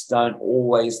maps don't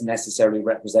always necessarily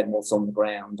represent what's on the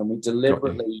ground. And we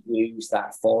deliberately use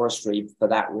that forestry for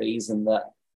that reason,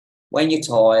 that when you're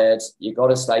tired, you've got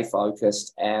to stay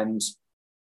focused, and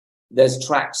there's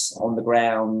tracks on the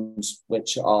ground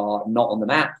which are not on the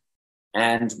map.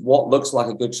 And what looks like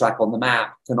a good track on the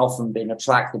map can often be a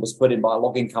track that was put in by a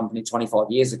logging company 25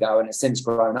 years ago and it's since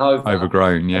grown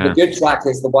overgrown. Yeah. And the good track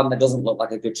is the one that doesn't look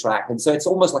like a good track. And so it's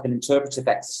almost like an interpretive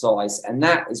exercise. And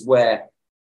that is where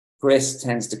Chris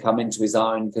tends to come into his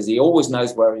own, because he always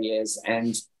knows where he is.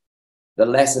 And the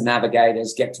lesser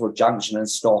navigators get to a junction and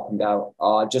stop and go,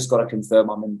 oh, I just got to confirm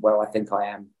I'm in where I think I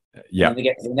am. Yeah. And they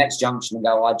get to the next junction and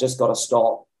go, I just got to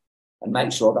stop and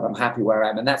make sure that I'm happy where I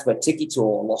am. And that's where Tiki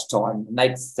Tour lost time. And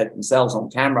they said themselves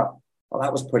on camera, well,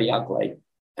 that was pretty ugly.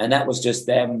 And that was just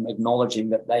them acknowledging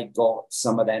that they got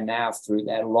some of their nav through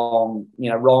their wrong.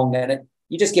 And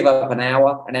you just give up an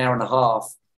hour and a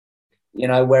half,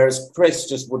 whereas Chris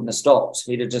just wouldn't have stopped.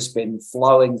 He'd have just been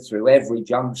flowing through every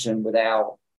junction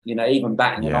without, even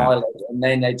batting an eyelid. And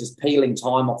then they're just peeling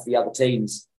time off the other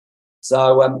teams.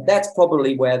 So that's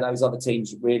probably where those other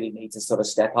teams really need to sort of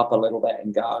step up a little bit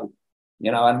and go.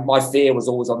 And my fear was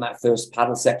always on that first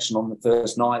paddle section on the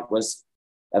first night was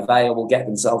Avaya will get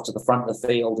themselves to the front of the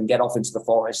field and get off into the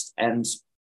forest, and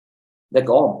they're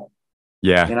gone.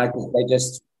 Yeah.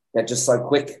 They're just so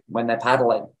quick when they're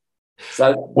paddling.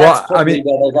 So that's probably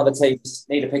where those other teams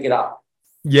need to pick it up.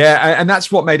 Yeah, and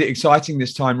that's what made it exciting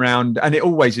this time round. And it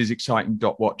always is exciting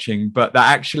dot watching, but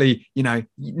that actually,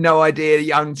 No Idea, the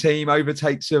young team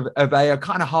overtakes Avaya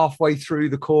kind of halfway through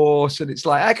the course, and it's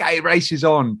like, okay, race is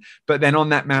on. But then on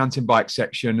that mountain bike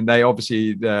section, and they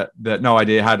obviously the No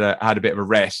Idea had a bit of a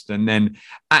rest, and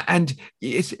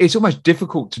it's almost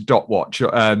difficult to dot watch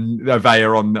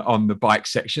Avaya on the bike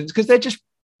sections because they're just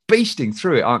beasting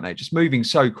through it, aren't they? Just moving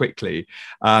so quickly.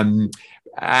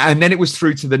 And then it was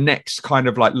through to the next kind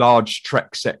of like large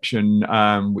trek section,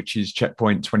 which is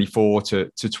checkpoint 24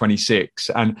 to 26.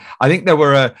 And I think there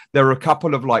were a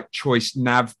couple of like choice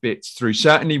nav bits through,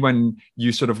 certainly when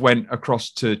you sort of went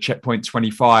across to checkpoint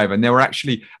 25, and there were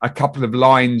actually a couple of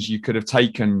lines you could have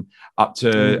taken up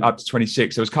to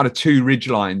 26. There was kind of 2 ridge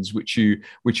lines which you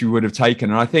would have taken.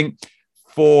 And I think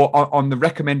on the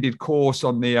recommended course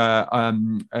on the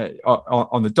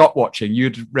dot watching,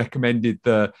 you'd recommended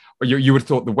you would have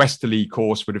thought the westerly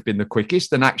course would have been the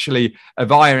quickest, and actually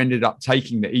Avaya ended up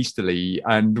taking the easterly.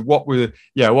 And what were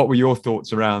your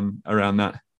thoughts around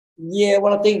that? Yeah,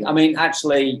 well, I mean,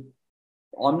 actually,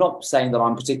 I'm not saying that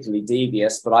I'm particularly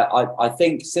devious, but I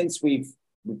think since we've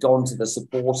gone to the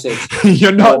supported.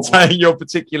 You're not saying you're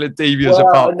particular devious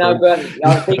apart no, from... but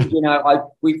I think,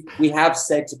 we have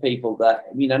said to people that,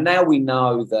 now we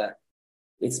know that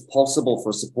it's possible for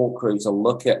a support crew to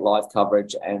look at live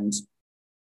coverage and,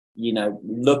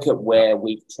 look at where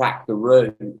we've tracked the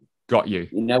route. Got you.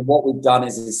 What we've done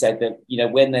is said that,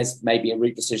 when there's maybe a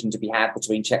route decision to be had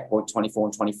between checkpoint 24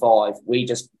 and 25, we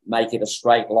just make it a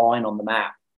straight line on the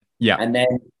map. Yeah. And then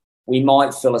we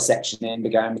might fill a section in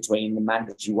going between the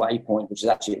mandatory waypoint, which is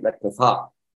actually at Redcliffe Hut.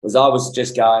 Because I was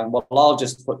just going, well, I'll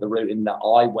just put the route in that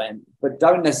I went, but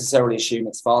don't necessarily assume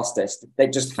it's fastest. They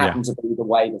just happened to be the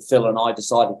way that Phil and I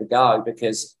decided to go,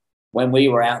 because when we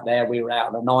were out there, we were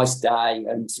out on a nice day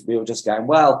and we were just going,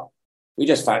 well, we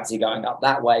just fancy going up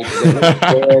that way because it looks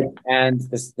good and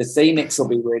the scenics will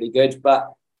be really good.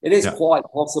 But it is quite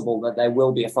possible that there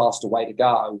will be a faster way to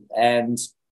go. And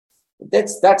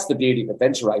that's the beauty of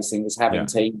adventure racing, is having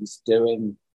teams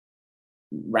doing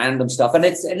random stuff. And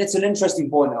it's an interesting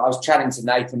point. I was chatting to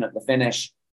Nathan at the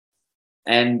finish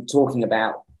and talking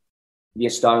about the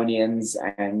Estonians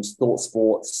and Thought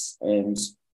Sports and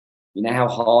how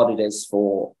hard it is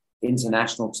for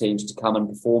international teams to come and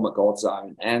perform at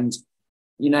GODZone. And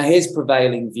his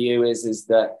prevailing view is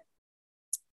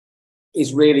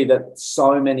really that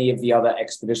so many of the other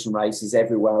expedition races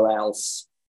everywhere else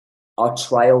are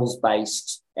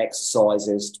trails-based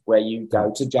exercises where you go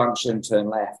to junction, turn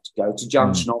left, go to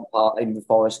junction on part in the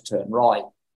forest, turn right.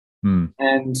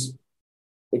 And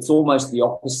it's almost the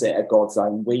opposite at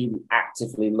GODZone. We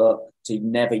actively look to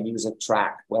never use a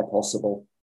track where possible.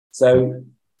 So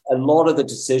a lot of the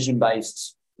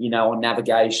decision-based, on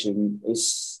navigation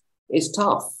is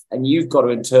tough. And you've got to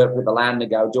interpret the land and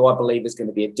go, do I believe there's going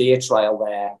to be a deer trail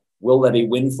there? Will there be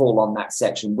windfall on that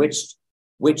section? Which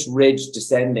ridge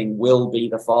descending will be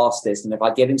the fastest? And if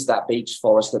I get into that beech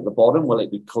forest at the bottom, will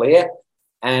it be clear?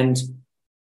 And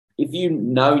if you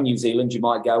know New Zealand, you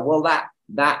might go, well,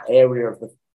 that area of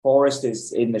the forest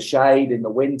is in the shade in the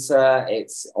winter.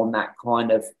 It's on that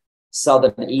kind of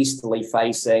southern easterly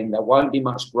facing. There won't be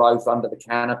much growth under the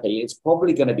canopy. It's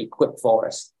probably going to be quick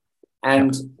forest.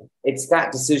 And it's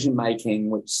that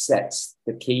decision-making which sets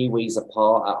the Kiwis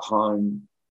apart at home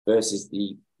versus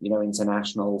the,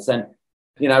 internationals. And,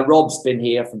 Rob's been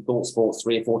here from Thought Sports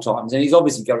 3 or 4 times, and he's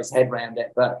obviously got his head around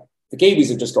it, but the Kiwis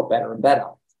have just got better and better.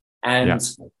 And,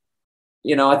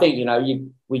 I think,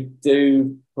 we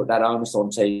do put that onus on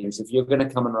teams. If you're going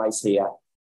to come and race here,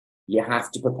 you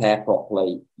have to prepare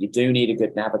properly. You do need a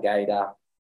good navigator.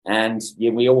 And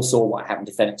we all saw what happened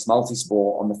to Phoenix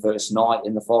Multisport on the first night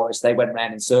in the forest. They went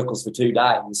around in circles for 2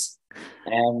 days,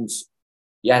 and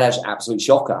you had an absolute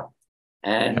shocker.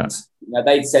 And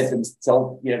they'd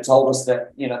told us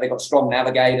that they got strong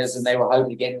navigators and they were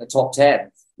hoping to get in the top 10.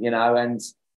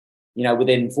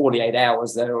 Within 48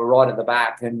 hours they were right at the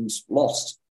back and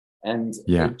lost. And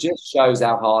it just shows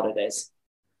how hard it is.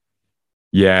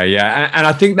 Yeah, and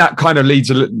I think that kind of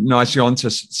leads nicely onto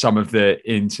some of the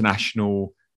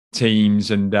international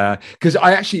teams, and because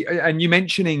and you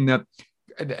mentioning that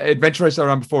Adventure Race I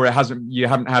ran before, you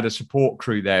haven't had a support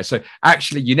crew there, so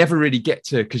actually you never really get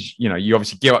to, because you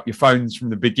obviously give up your phones from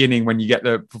the beginning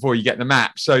before you get the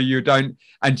map, so you don't,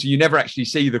 and so you never actually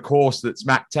see the course that's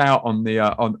mapped out on the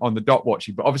on the dot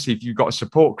watching. But obviously if you've got a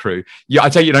support crew, I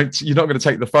tell you, you're not going to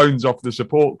take the phones off the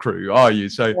support crew, are you?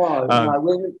 So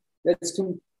no, there's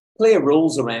some clear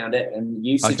rules around it and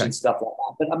usage and stuff like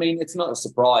that. But I mean, it's not a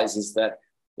surprise is that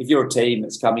if you're a team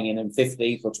that's coming in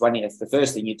 15th or 20th, the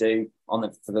first thing you do for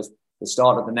the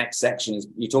start of the next section is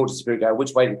you talk to the crew, go,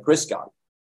 which way did Chris go?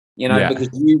 Because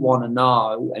you want to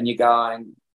know, and you're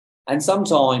going. And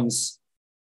sometimes,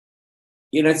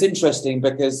 it's interesting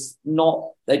because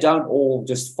they don't all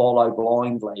just follow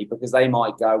blindly, because they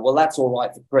might go, well, that's all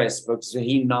right for Chris because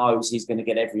he knows he's going to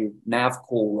get every nav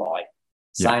call right.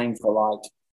 Same for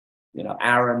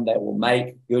Aaron, they will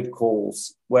make good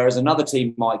calls. Whereas another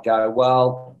team might go,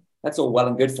 well, that's all well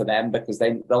and good for them because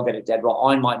they'll get it dead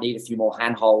right. I might need a few more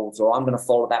handholds, or I'm going to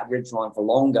follow that ridge line for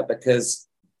longer because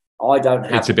I don't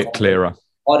have... It's a bit clearer.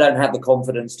 I don't have the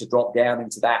confidence to drop down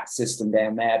into that system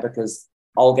down there because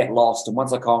I'll get lost. And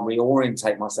once I can't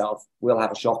reorientate myself, we'll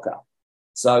have a shocker.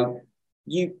 So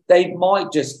they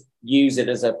might just use it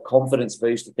as a confidence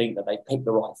boost to think that they picked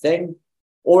the right thing.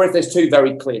 Or if there's 2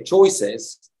 very clear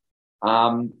choices,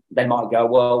 they might go,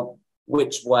 well,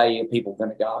 which way are people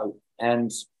going to go?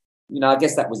 And, I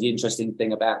guess that was the interesting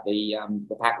thing about the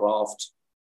pack raft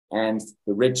and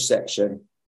the ridge section.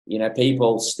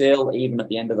 People still, even at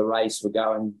the end of the race, were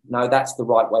going, no, that's the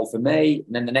right way for me.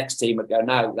 And then the next team would go,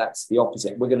 no, that's the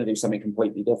opposite. We're going to do something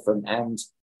completely different. And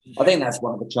I think that's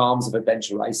one of the charms of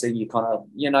adventure racing. You kind of,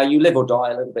 you live or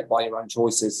die a little bit by your own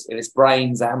choices. It's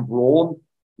brains and brawn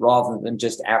rather than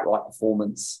just outright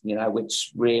performance,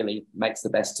 which really makes the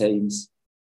best teams.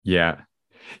 Yeah.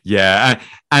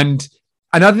 And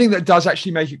another thing that does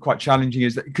actually make it quite challenging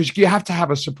is that because you have to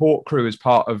have a support crew as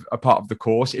part of the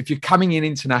course. If you're coming in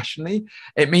internationally,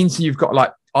 it means that you've got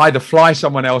like either fly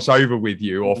someone else over with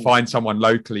you or find someone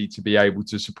locally to be able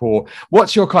to support.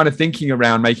 What's your kind of thinking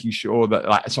around making sure that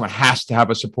like someone has to have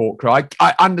a support crew?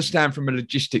 I understand from a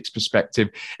logistics perspective,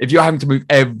 if you're having to move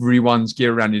everyone's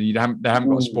gear around and they haven't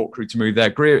got a support crew to move their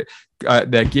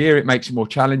gear, it makes it more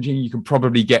challenging. You can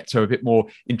probably get to a bit more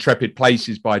intrepid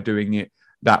places by doing it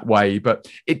that way, but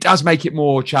it does make it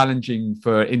more challenging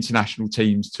for international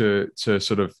teams to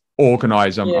sort of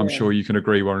organize. I'm sure you can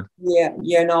agree, Warren.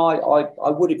 No, I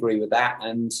would agree with that.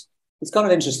 And it's kind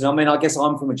of interesting. I mean, I guess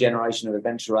I'm from a generation of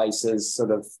adventure racers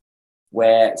sort of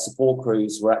where support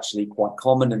crews were actually quite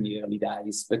common in the early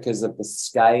days because of the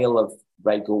scale of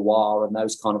Red Gaulois and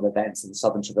those kind of events in the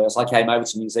Southern Traverse. I came over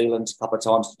to New Zealand a couple of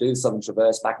times to do the Southern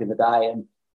Traverse back in the day, and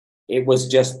it was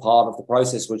just part of the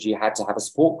process was you had to have a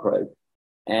support crew.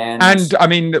 And I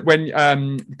mean,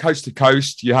 when coast to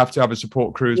coast, you have to have a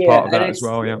support crew as part of that as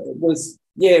well. Yeah,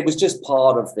 it was just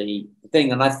part of the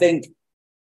thing. And I think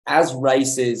as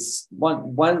races,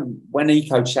 when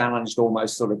Eco Challenged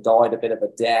almost sort of died a bit of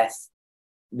a death,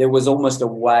 there was almost a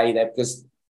way that because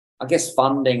I guess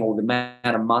funding or the amount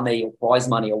of money or prize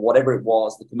money or whatever it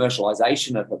was, the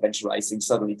commercialization of adventure racing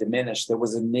suddenly diminished. There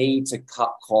was a need to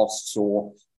cut costs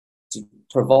or to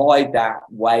provide that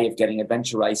way of getting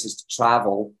adventure racers to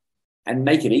travel and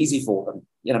make it easy for them.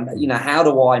 How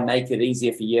do I make it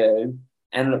easier for you?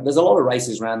 And there's a lot of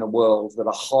races around the world that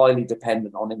are highly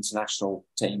dependent on international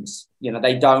teams.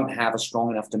 They don't have a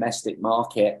strong enough domestic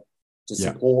market to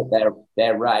support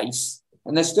their race.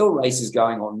 And there's still races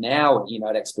going on now,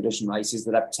 at expedition races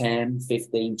that have 10,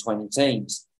 15, 20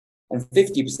 teams. And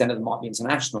 50% of them might be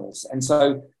internationals. And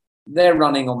so they're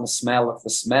running on the smell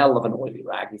of an oily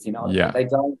rag, if you know. They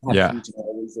don't have huge amount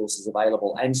of resources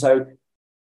available. And so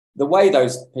the way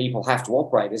those people have to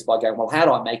operate is by going, well, how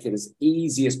do I make it as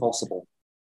easy as possible?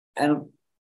 And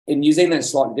in New Zealand,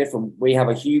 it's slightly different. We have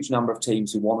a huge number of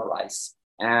teams who want to race.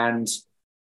 And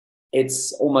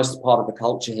it's almost a part of the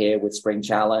culture here with Spring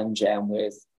Challenge and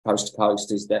with Coast to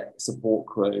Coast is that support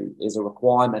crew is a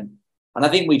requirement. And I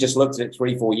think we just looked at it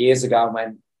 3-4 years ago and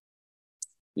went,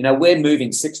 we're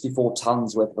moving 64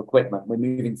 tons worth of equipment. We're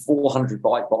moving 400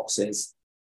 bike boxes,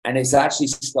 and it's actually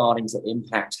starting to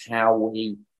impact how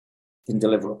we can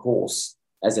deliver a course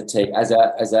as a team, as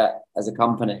a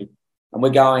company. And we're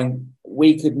going,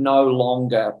 we could no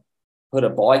longer put a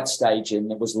bike stage in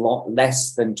that was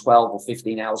less than 12 or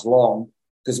 15 hours long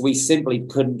because we simply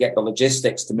couldn't get the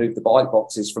logistics to move the bike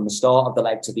boxes from the start of the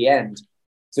leg to the end.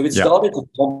 So it started to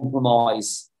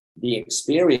compromise the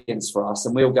experience for us.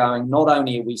 And we were going, not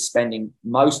only are we spending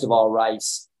most of our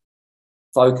race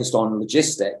focused on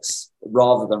logistics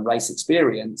rather than race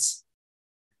experience,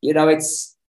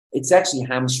 it's actually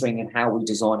hamstringing how we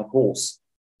design a course.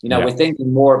 We're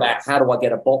thinking more about how do I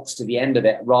get a box to the end of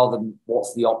it rather than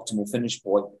what's the optimal finish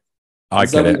point.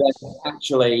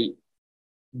 Actually,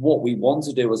 what we want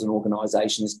to do as an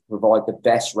organization is provide the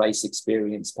best race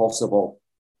experience possible.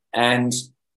 And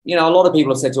a lot of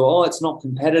people have said it's not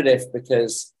competitive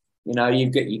because, you've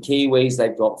got your Kiwis,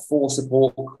 they've got 4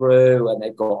 support crew and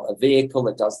they've got a vehicle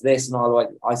that does this. And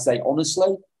I say,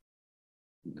 honestly,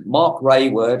 Mark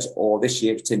Rayward or this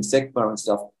year Tim Sigma and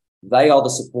stuff, they are the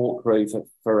support crew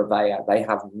for Avea. They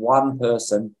have one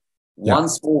person, one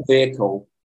small vehicle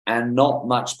and not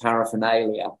much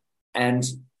paraphernalia. And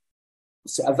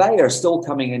so Avea are still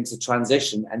coming into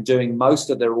transition and doing most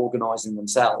of their organising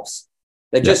themselves.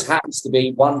 There just happens to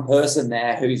be one person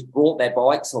there who's brought their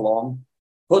bikes along,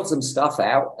 put some stuff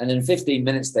out, and in 15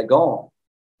 minutes they're gone.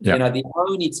 The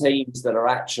only teams that are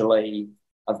actually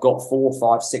have got 4,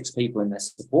 5, 6 people in their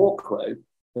support crew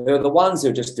who are the ones who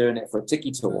are just doing it for a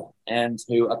tiki tour and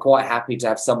who are quite happy to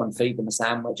have someone feed them a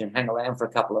sandwich and hang around for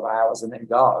a couple of hours and then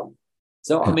go.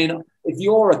 So, I mean, if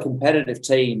you're a competitive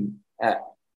team at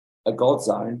a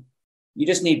GODZone, you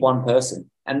just need one person.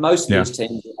 And most of these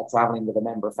teams are traveling with a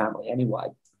member of family anyway.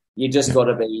 You just got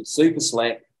to be super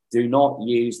slick. Do not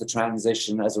use the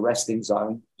transition as a resting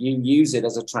zone. You use it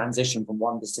as a transition from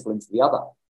one discipline to the other.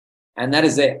 And that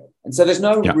is it. And so there's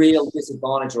no real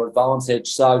disadvantage or advantage.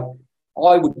 So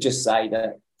I would just say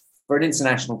that for an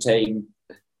international team,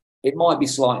 it might be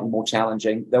slightly more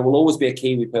challenging. There will always be a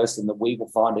Kiwi person that we will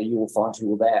find or you will find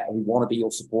who are there and who want to be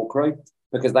your support crew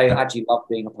because they actually love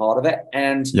being a part of it.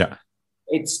 And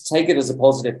it's take it as a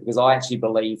positive because I actually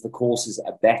believe the courses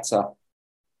are better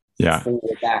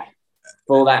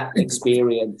for that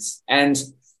experience. And,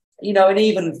 you know, and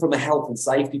even from a health and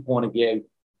safety point of view,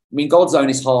 I mean, GODZone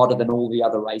is harder than all the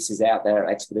other races out there,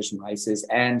 expedition races.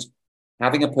 And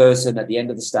having a person at the end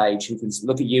of the stage who can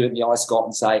look at you in the eye, Scott,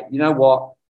 and say, you know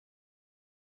what?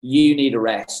 You need a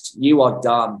rest. You are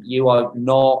done. You are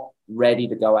not ready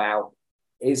to go out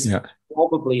is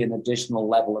probably an additional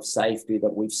level of safety that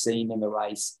we've seen in the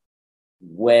race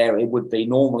where it would be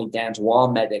normally down to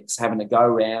our medics having to go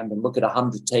around and look at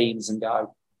 100 teams and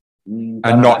go, and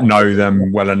not know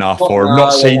them well enough or have not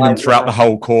seen them throughout the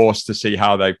whole course to see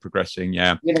how they're progressing.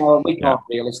 Yeah. You know, we can't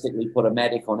realistically put a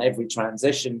medic on every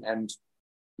transition and,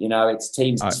 you know, it's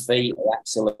teams' feet are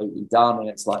absolutely done. And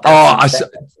it's like,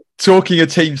 talking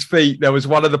of teams' feet, there was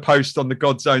one of the posts on the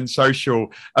GODZone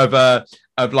social of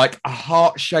like a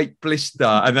heart-shaped blister,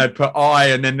 and they'd put eye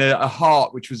and then a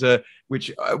heart, which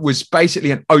was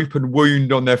basically an open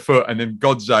wound on their foot, and then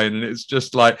GODZone, and it's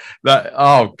just like that.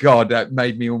 Oh God, that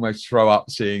made me almost throw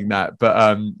up seeing that.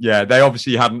 But they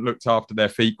obviously hadn't looked after their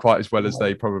feet quite as well as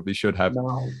they probably should have.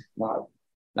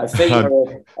 No, feet are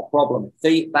a problem.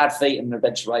 Bad feet and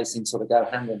adventure racing sort of go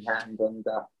hand in hand. And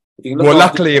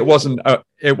luckily it wasn't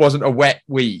a wet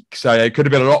week, so it could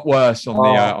have been a lot worse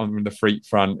on the freak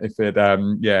front if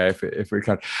we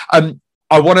can.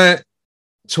 I want to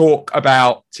talk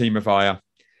about Team Avaya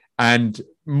and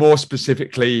more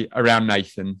specifically around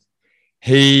Nathan.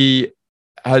 He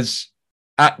has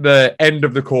at the end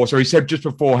of the course, or he said just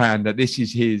beforehand that this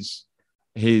is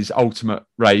his ultimate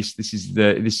race. This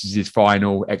is his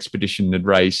final expedition and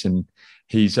race, and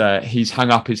he's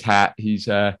hung up his hat. He's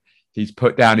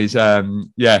put down his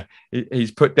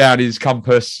he's put down his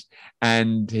compass,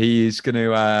 and he is going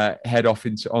to head off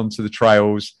onto the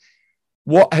trails.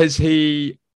 What has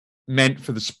he meant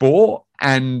for the sport?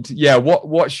 And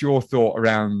what's your thought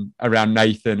around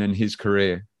Nathan and his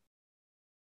career?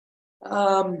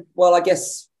 Well, I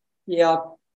guess I've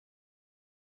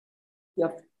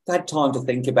had time to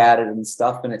think about it and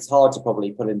stuff, and it's hard to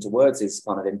probably put into words his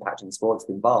kind of impact in sport. It's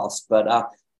been vast, but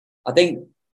I think,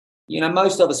 you know,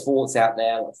 most other sports out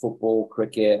there, like football,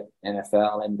 cricket,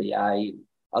 NFL, NBA,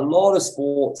 a lot of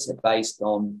sports are based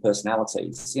on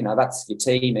personalities. You know, that's your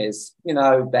team is, you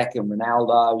know, Beckham,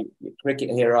 Ronaldo, your cricket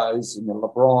heroes, you know,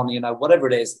 LeBron, you know, whatever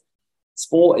it is.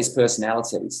 Sport is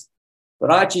personalities.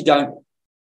 But I actually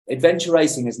adventure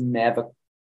racing has never,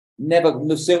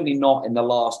 certainly not in the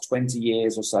last 20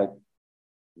 years or so.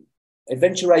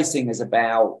 Adventure racing is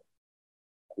about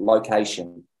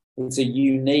location. It's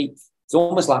it's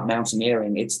almost like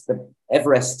mountaineering. It's the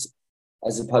Everest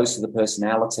as opposed to the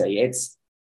personality. It's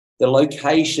the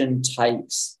location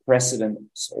takes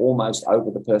precedence almost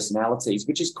over the personalities,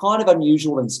 which is kind of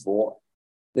unusual in sport.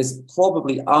 There's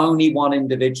probably only one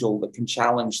individual that can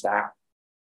challenge that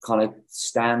kind of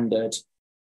standard.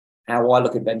 How I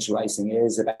look at adventure racing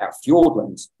is about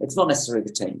Fjordland. It's not necessarily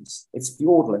the teams. It's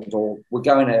Fjordland, or we're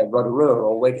going to Rotorua,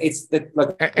 or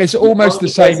it's almost the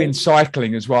same in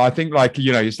cycling as well. I think, like,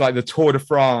 you know, it's like the Tour de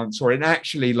France, or in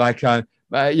actually like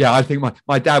I think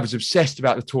my dad was obsessed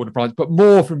about the Tour de France, but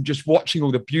more from just watching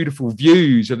all the beautiful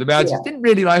views of the mountains. Didn't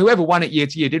really like whoever won it year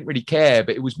to year, didn't really care,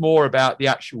 but it was more about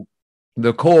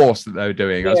the course that they were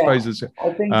doing. I suppose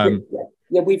I think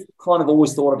we've kind of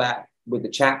always thought about with the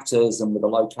chapters and with the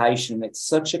location. It's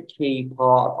such a key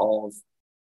part of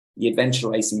the adventure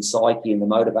racing psyche, and the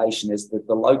motivation is that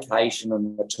the location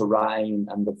and the terrain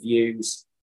and the views,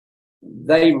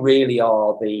 they really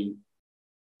are the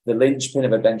linchpin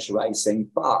of adventure racing.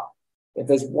 But if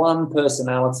there's one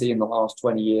personality in the last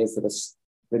 20 years that has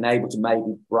been able to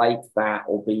maybe break that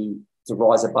or to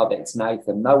rise above it, it's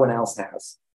Nathan. No one else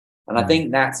has. And I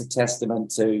think that's a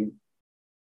testament to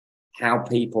how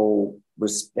people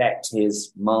respect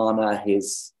his mana,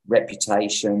 his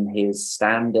reputation, his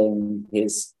standing,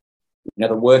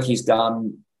 the work he's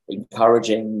done,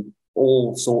 encouraging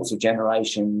all sorts of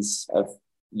generations of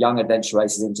young adventure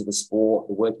racers into the sport,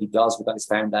 the work he does with those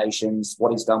foundations,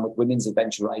 what he's done with women's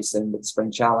adventure racing with the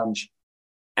Spring Challenge.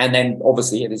 And then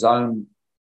obviously at his own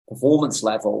performance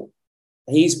level,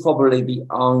 he's probably the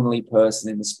only person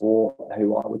in the sport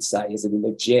who I would say is a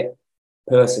legit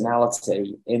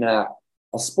personality in a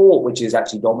sport which is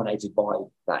actually dominated by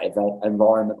that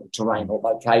environment, terrain, or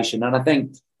location. And I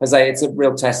think, as I say, it's a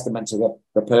real testament to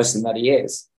the person that he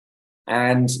is.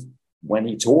 And when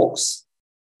he talks,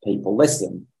 people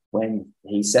listen. When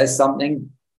he says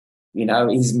something,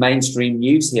 he's mainstream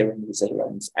news here in New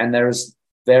Zealand. And there's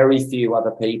very few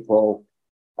other people,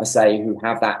 I say, who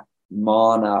have that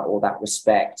mana or that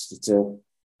respect to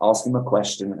ask him a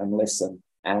question and listen.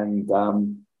 And,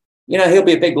 he'll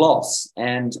be a big loss.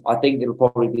 And I think it'll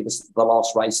probably be the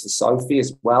last race for Sophie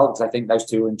as well, because I think those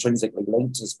two are intrinsically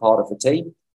linked as part of the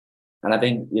team. And I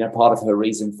think, part of her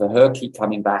reason for her keep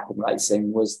coming back and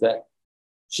racing was that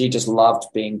she just loved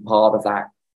being part of that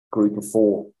group of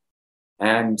four.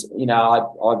 And,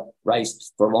 I've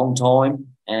raced for a long time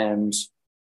and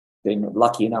been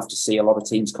lucky enough to see a lot of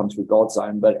teams come through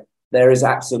GODZone, but there is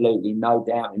absolutely no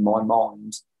doubt in my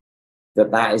mind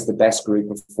that is the best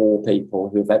group of four people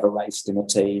who've ever raced in a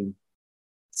team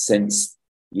since,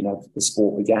 the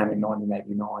sport began in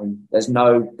 1989. There's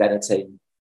no better team.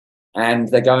 And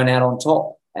they're going out on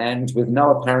top and with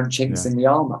no apparent chinks in the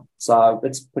armour. So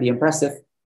it's pretty impressive.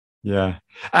 Yeah.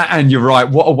 And you're right.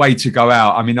 What a way to go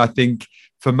out. I mean, I think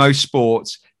for most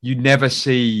sports, you never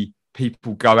see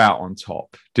people go out on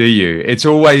top, do you? It's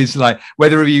always like,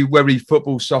 whether it be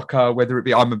football, soccer, whether it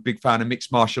be, I'm a big fan of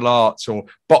mixed martial arts or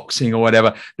boxing or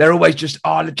whatever, they're always just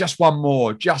one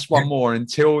more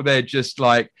until they're just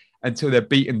like, until they're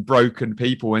beaten, broken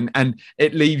people. And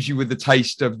it leaves you with the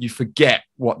taste of, you forget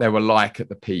what they were like at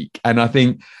the peak. And I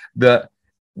think that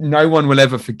no one will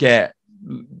ever forget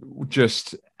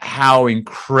just how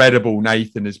incredible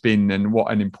Nathan has been and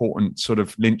what an important sort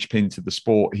of linchpin to the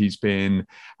sport he's been.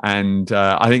 And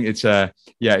I think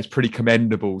it's pretty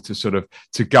commendable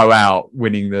to go out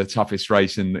winning the toughest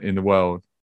race in the world.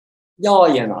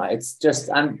 It's just,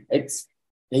 and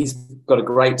he's got a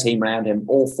great team around him.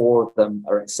 All four of them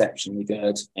are exceptionally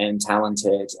good and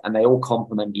talented, and they all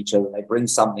complement each other. They bring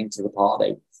something to the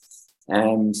party.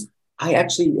 And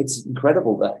it's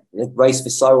incredible that they've raced for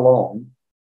so long,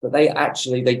 but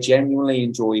they genuinely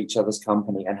enjoy each other's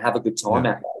company and have a good time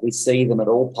out there. We see them at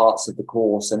all parts of the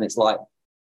course, and it's like,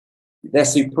 they're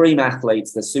supreme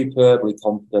athletes. They're superbly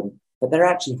confident, but they're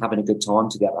actually having a good time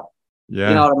together. Yeah.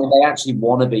 You know what I mean? They actually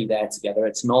want to be there together.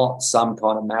 It's not some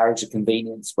kind of marriage of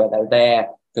convenience where they're there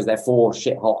because they're four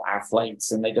shit hot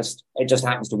athletes and it just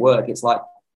happens to work. It's like,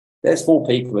 there's four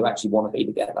people who actually want to be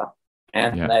together,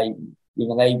 and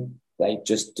they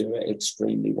just do it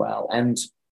extremely well. And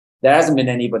there hasn't been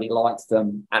anybody like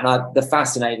them. And the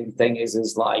fascinating thing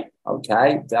is like,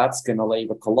 okay, that's going to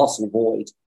leave a colossal void.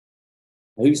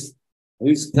 Who's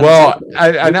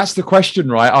and that's the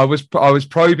question, right? I was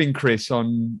probing Chris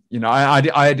on, I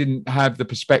didn't have the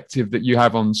perspective that you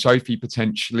have on Sophie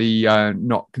potentially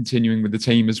not continuing with the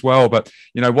team as well. But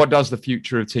what does the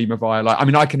future of Team Avaya like? I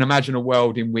mean, I can imagine a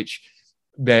world in which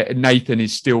Nathan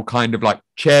is still kind of like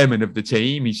chairman of the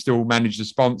team. He still manages the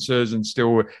sponsors and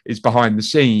still is behind the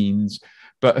scenes.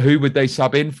 But who would they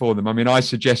sub in for them? I mean, I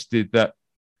suggested that.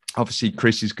 Obviously,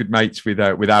 Chris is good mates with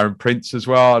Aaron Prince as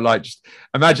well. Like, just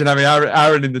imagine having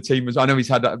Aaron in the team. I know he's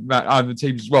had that on the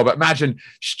teams as well, but imagine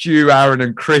Stu, Aaron,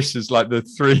 and Chris as like the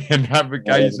three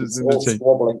navigators in the team.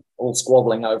 All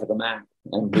squabbling over the map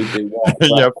and who do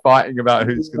what. Fighting about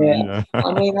who's going to.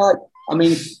 I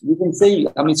mean, you can see.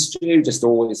 I mean, Stu just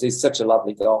always is such a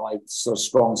lovely guy, sort of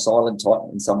strong, silent type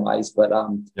in some ways, but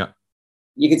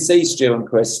you can see Stu and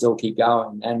Chris still keep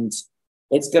going, and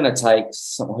it's going to take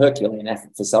some Herculean effort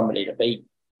for somebody to beat,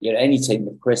 any team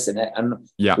with Chris in it. And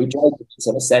we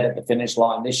sort of said at the finish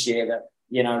line this year that,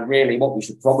 really what we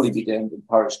should probably be doing to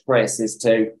encourage Chris is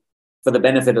to, for the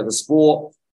benefit of the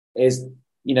sport, is,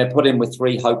 put him with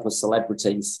three hopeless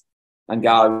celebrities and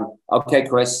go, okay,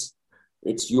 Chris,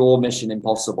 it's your mission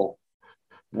impossible.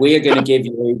 We are going to give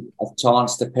you a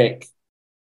chance to pick,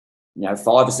 5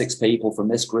 or 6 people from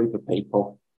this group of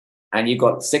people. And you've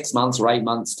got 6 months or 8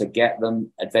 months to get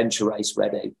them adventure race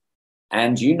ready.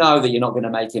 And you know that you're not going to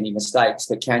make any mistakes,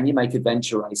 but can you make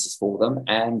adventure races for them?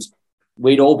 And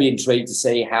we'd all be intrigued to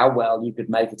see how well you could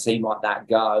make a team like that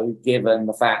go, given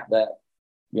the fact that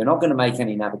you're not going to make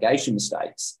any navigation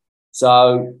mistakes.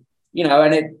 So,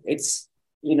 and it's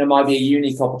might be a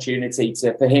unique opportunity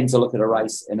for him to look at a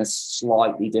race in a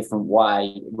slightly different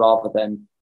way rather than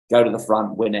go to the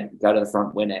front, win it, go to the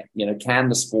front, win it. Can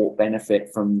the sport benefit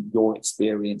from your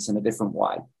experience in a different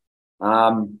way?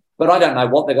 But I don't know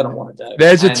what they're going to want to do.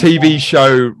 There's a TV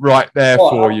show right there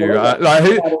for you.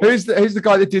 Who's the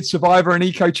guy that did Survivor and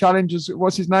Eco Challenges?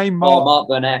 What's his name? Mark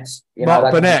Burnett.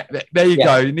 Mark Burnett. There you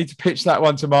go. You need to pitch that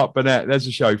one to Mark Burnett. There's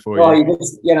a show for you. Well, you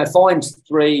just, find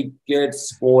 3 good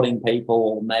sporting people,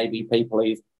 or maybe people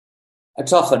who are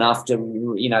tough enough to,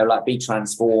 be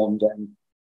transformed. And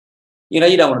you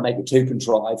don't want to make it too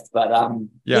contrived, but I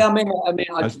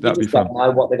just don't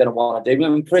know what they're going to want to do. I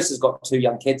mean, Chris has got 2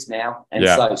 young kids now, and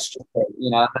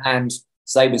and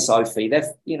Same with Sophie.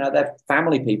 They're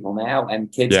family people now,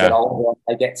 and kids Yeah. get older.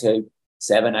 They get to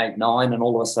 7, 8, 9, and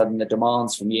all of a sudden the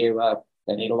demands from you are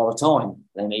they need a lot of time.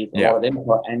 They need a lot of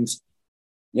input, and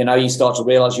you start to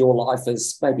realize your life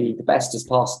is maybe the best has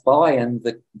passed by, and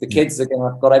the kids are going to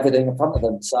have got everything in front of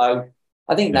them. So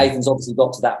I think Nathan's obviously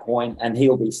got to that point, and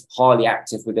he'll be highly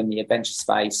active within the adventure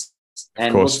space,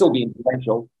 and will still be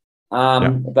influential.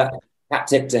 But hat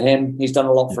tip to him. He's done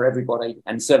a lot for everybody,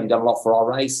 and certainly done a lot for our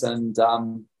race. And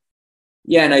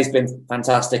he's been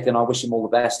fantastic, and I wish him all the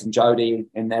best, and Jodie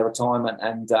in their retirement.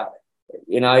 And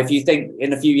if you think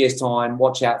in a few years' time,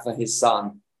 watch out for his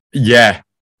son. Yeah.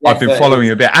 I've been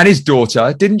following a bit, and his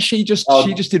daughter, didn't she just?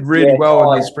 She just did really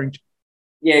well in the spring.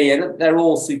 Yeah, they're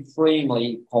all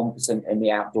supremely competent in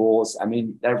the outdoors. I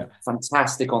mean, they're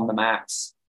fantastic on the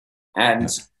mats, and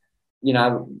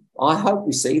I hope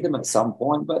we see them at some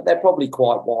point. But they're probably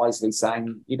quite wisely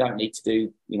saying you don't need to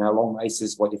do long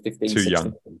races while you're 15, too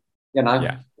 16.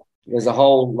 young. There's a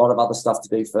whole lot of other stuff to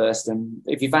do first. And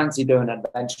if you fancy doing an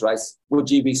adventure race, would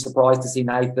you be surprised to see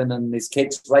Nathan and his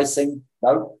kids racing?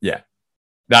 No. Yeah.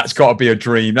 That's got to be a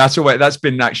dream. That's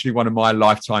been actually one of my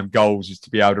lifetime goals, is to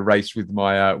be able to race with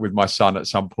my son at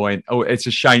some point. Oh, it's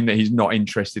a shame that he's not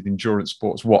interested in endurance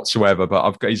sports whatsoever.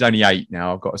 But he's only 8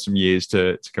 now. I've got some years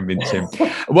to convince him.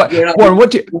 Warren,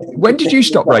 when did you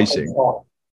stop racing?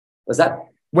 Was that?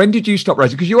 When did you stop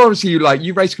racing? Because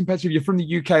you raced competitively. You're from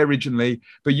the UK originally,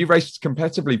 but you raced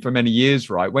competitively for many years,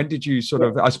 right? When did you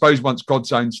I suppose once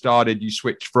GODZone started, you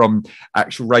switched from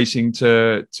actual racing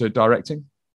to directing?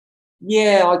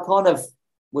 Yeah, I kind of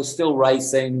was still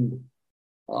racing.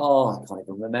 I can't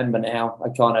even remember now. I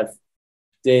kind of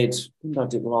did. I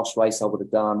did the last race I would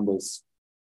have done was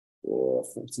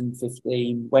 14,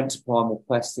 15. Went to Primal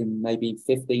Quest in maybe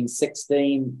 15,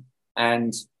 16.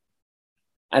 And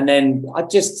then I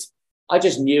just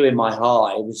knew in my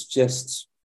heart, it was just,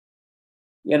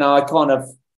 I know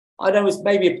it's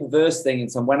maybe a perverse thing.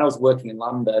 And so when I was working in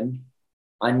London,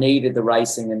 I needed the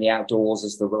racing and the outdoors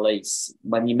as the release.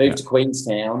 When you move to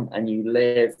Queenstown and you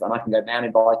live, and I can go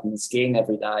mountain biking and skiing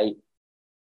every day,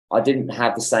 I didn't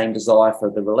have the same desire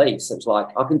for the release. It was like,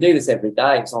 I can do this every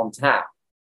day. It's on tap.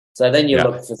 So then you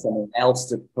look for something else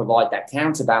to provide that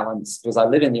counterbalance, because I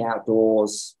live in the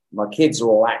outdoors. My kids are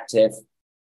all active.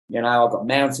 I've got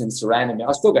mountains surrounding me.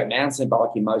 I still go mountain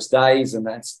biking most days, and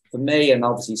that's for me. And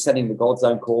obviously setting the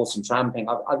GODZone course and tramping,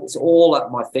 it's all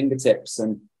at my fingertips.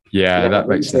 And that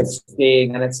makes sense.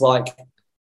 Skiing, and it's like,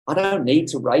 I don't need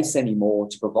to race anymore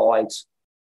to provide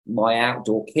my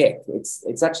outdoor kit.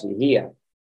 It's actually here.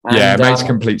 And, it makes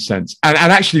complete sense. And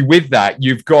actually, with that,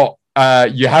 you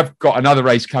have got another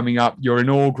race coming up. Your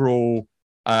inaugural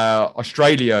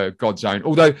Australia GODZone.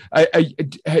 Although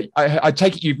I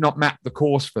take it you've not mapped the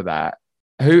course for that.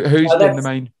 Who's been the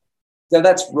main? So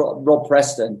that's Rob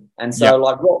Preston, and so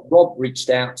Rob reached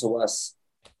out to us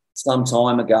some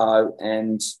time ago,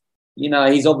 and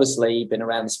he's obviously been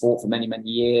around the sport for many, many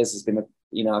years. Has been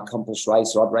a accomplished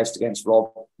racer. I've raced against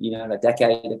Rob a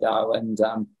decade ago, and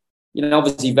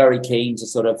obviously very keen to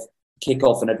sort of kick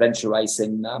off an adventure race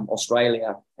in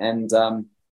Australia. And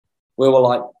we were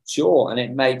like, sure. And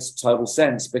it makes total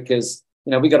sense because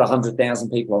we got 100,000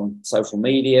 people on social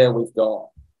media. We've got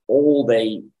all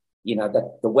the the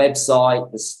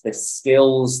website, the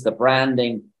skills, the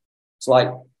branding. It's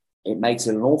like, it makes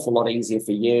it an awful lot easier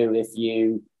for you if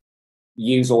you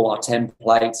use all our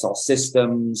templates, our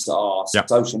systems, our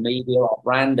social media, our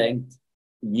branding.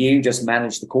 You just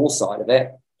manage the course side of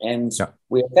it. And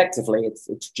we effectively,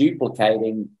 it's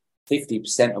duplicating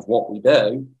 50% of what we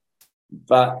do,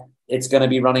 but it's going to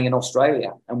be running in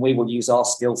Australia, and we will use our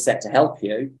skill set to help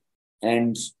you.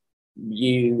 And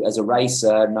you as a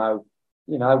racer know,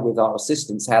 with our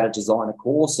assistance, how to design a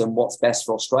course and what's best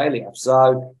for Australia.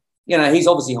 So, he's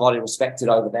obviously highly respected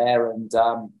over there, and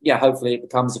hopefully it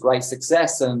becomes a great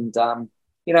success. And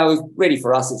really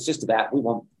for us, it's just about, we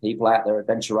want people out there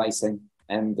adventure racing,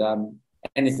 and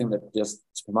anything that just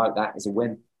to promote that is a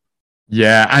win.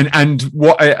 Yeah, and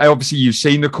what obviously you've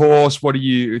seen the course. What do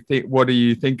you think? What do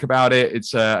you think about it?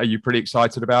 It's are you pretty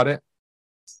excited about it?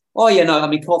 Oh, I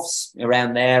mean, Coff's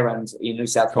around there, and in New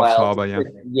South Wales. Harbour,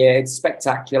 it's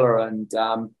spectacular, and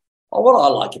what I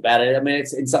like about it, I mean,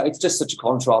 it's just such a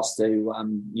contrast to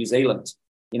New Zealand.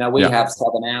 We have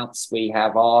Southern Alps, we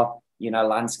have our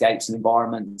landscapes and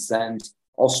environments, and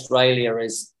Australia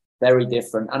is very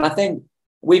different. And I think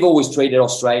we've always treated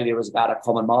Australia as about a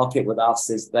common market with us,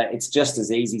 is that it's just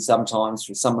as easy sometimes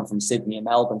for someone from Sydney and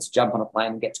Melbourne to jump on a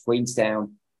plane and get to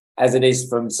Queenstown as it is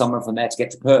from someone from there to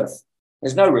get to Perth.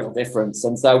 There's no real difference.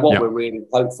 And so what we're really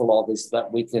hopeful of is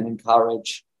that we can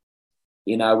encourage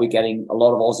we're getting a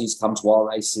lot of Aussies come to our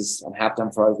races and have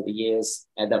done for over the years,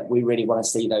 and that we really want to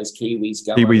see those Kiwis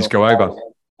go over.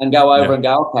 And go,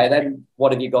 okay, then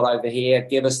what have you got over here?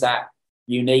 Give us that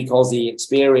unique Aussie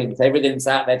experience. Everything's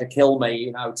out there to kill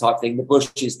me, type thing. The bush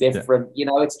is different.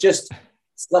 It's just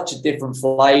such a different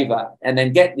flavour. And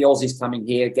then get the Aussies coming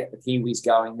here, get the Kiwis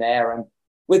going there. And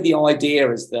with the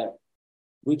idea is that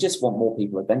we just want more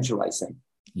people adventure racing.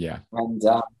 Yeah. And,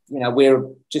 we're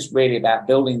just really about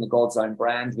building the GODZone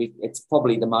brand. It's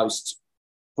probably the most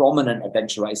prominent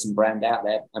adventure racing brand out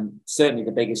there, and certainly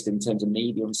the biggest in terms of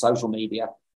media and social media.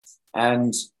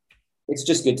 And it's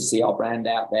just good to see our brand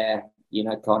out there,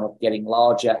 kind of getting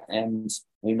larger. And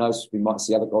who knows, we might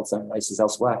see other GODZone races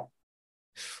elsewhere.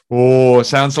 Oh,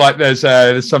 sounds like there's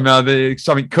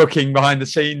something cooking behind the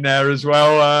scene there as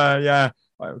well. Yeah.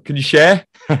 Can you share?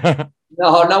 No.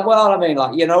 Well, I mean,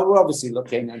 we're obviously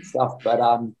looking and stuff, but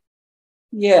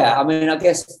I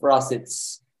guess for us,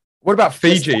 it's. What about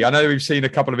Fiji? I know we've seen a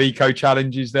couple of eco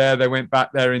challenges there. They went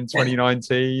back there in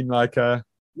 2019.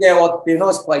 Yeah, well, it'd be a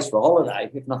nice place for a holiday,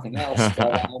 if nothing else.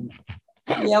 But,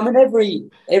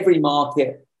 every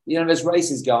market, there's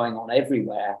races going on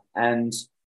everywhere. And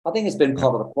I think it's been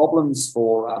part of the problems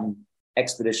for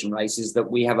expedition races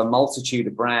that we have a multitude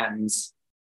of brands,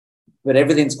 but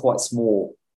everything's quite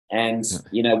small. And,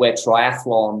 where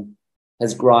triathlon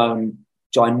has grown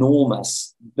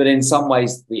ginormous, but in some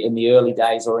ways in the early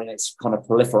days or in its kind of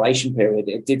proliferation period,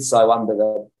 it did so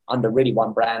under really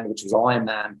one brand, which was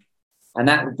Ironman. And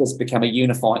that has become a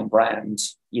unifying brand,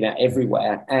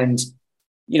 everywhere. And,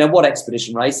 what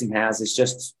expedition racing has is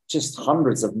just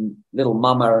hundreds of little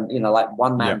mama and, like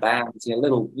one-man bands,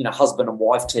 little, husband and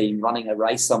wife team running a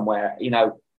race somewhere,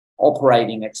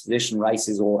 operating expedition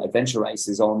races or adventure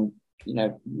races on,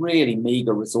 really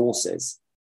meager resources.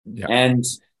 Yeah. And,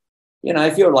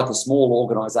 if you're like a small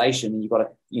organization and you've got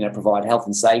to, provide health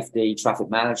and safety, traffic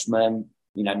management,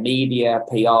 media,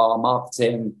 PR,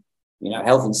 marketing,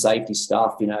 health and safety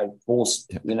stuff, course,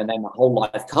 then a whole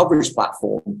life coverage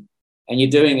platform, and you're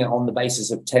doing it on the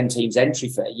basis of 10 teams entry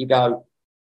fee,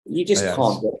 you just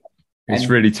can't do it. It's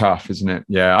really tough, isn't it?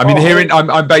 Yeah. I mean,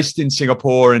 I'm based in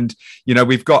Singapore, and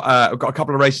we've got a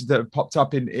couple of races that have popped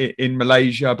up in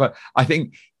Malaysia, but I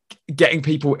think getting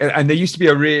people, and there used to be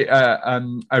a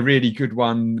really good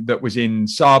one that was in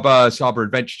Sabah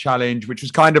Adventure Challenge, which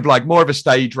was kind of like more of a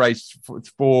stage race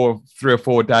for 3 or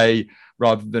 4 day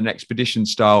rather than expedition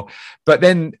style. But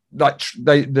then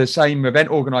the same event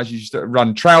organizers used to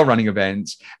run trail running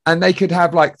events, and they could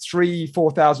have like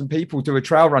 3,000-4,000 people do a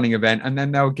trail running event, and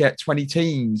then they'll get 20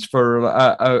 teams for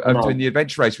doing the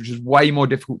adventure race, which is way more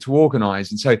difficult to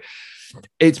organize. And so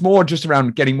it's more just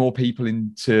around getting more people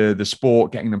into the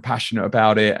sport, getting them passionate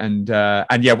about it. And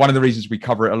one of the reasons we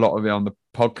cover it a lot of it on the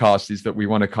podcast is that we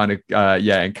want to kind of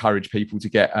encourage people to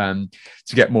get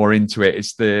more into it.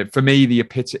 It's for me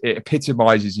it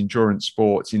epitomizes endurance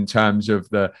sports in terms of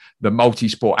the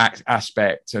multi-sport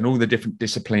aspect and all the different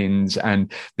disciplines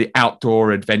and the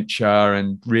outdoor adventure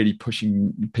and really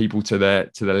pushing people to the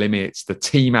limits, the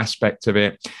team aspect of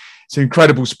it. It's an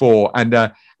incredible sport, and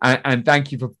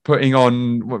thank you for putting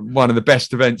on one of the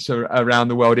best events around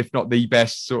the world, if not the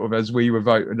best, sort of as we were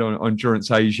voted on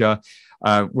Endurance Asia.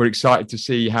 We're excited to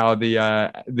see how the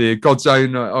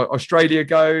GODZone Australia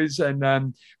goes,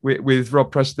 and with Rob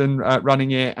Preston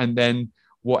running it, and then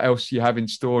what else you have in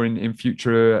store in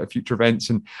future events.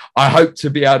 And I hope to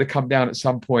be able to come down at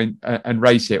some point and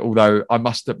race it, although I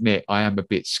must admit I am a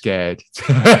bit scared,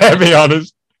 to be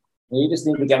honest. You just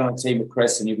need to get on a team with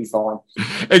Chris and you'll be fine.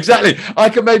 Exactly. I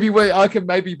can maybe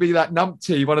be that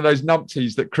numpty, one of those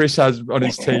numpties that Chris has on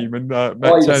his team, and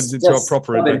turns into a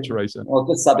proper adventure racer. Or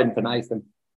just sub in for Nathan.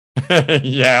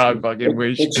 Yeah, I fucking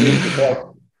wish.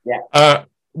 Yeah.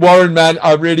 Warren, man,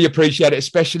 I really appreciate it,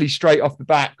 especially straight off the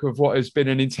back of what has been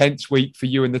an intense week for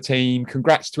you and the team.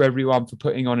 Congrats to everyone for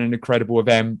putting on an incredible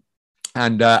event.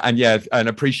 And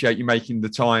appreciate you making the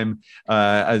time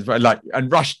and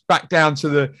rush back down to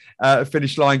the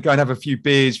finish line, go and have a few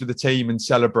beers with the team and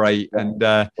celebrate. And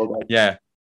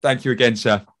thank you again,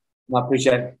 sir. I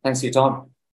appreciate it. Thanks for your time.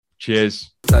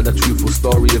 Cheers. Tell a truthful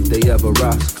story if they ever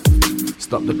ask.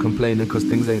 Stop the complaining, cause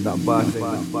things ain't that bad.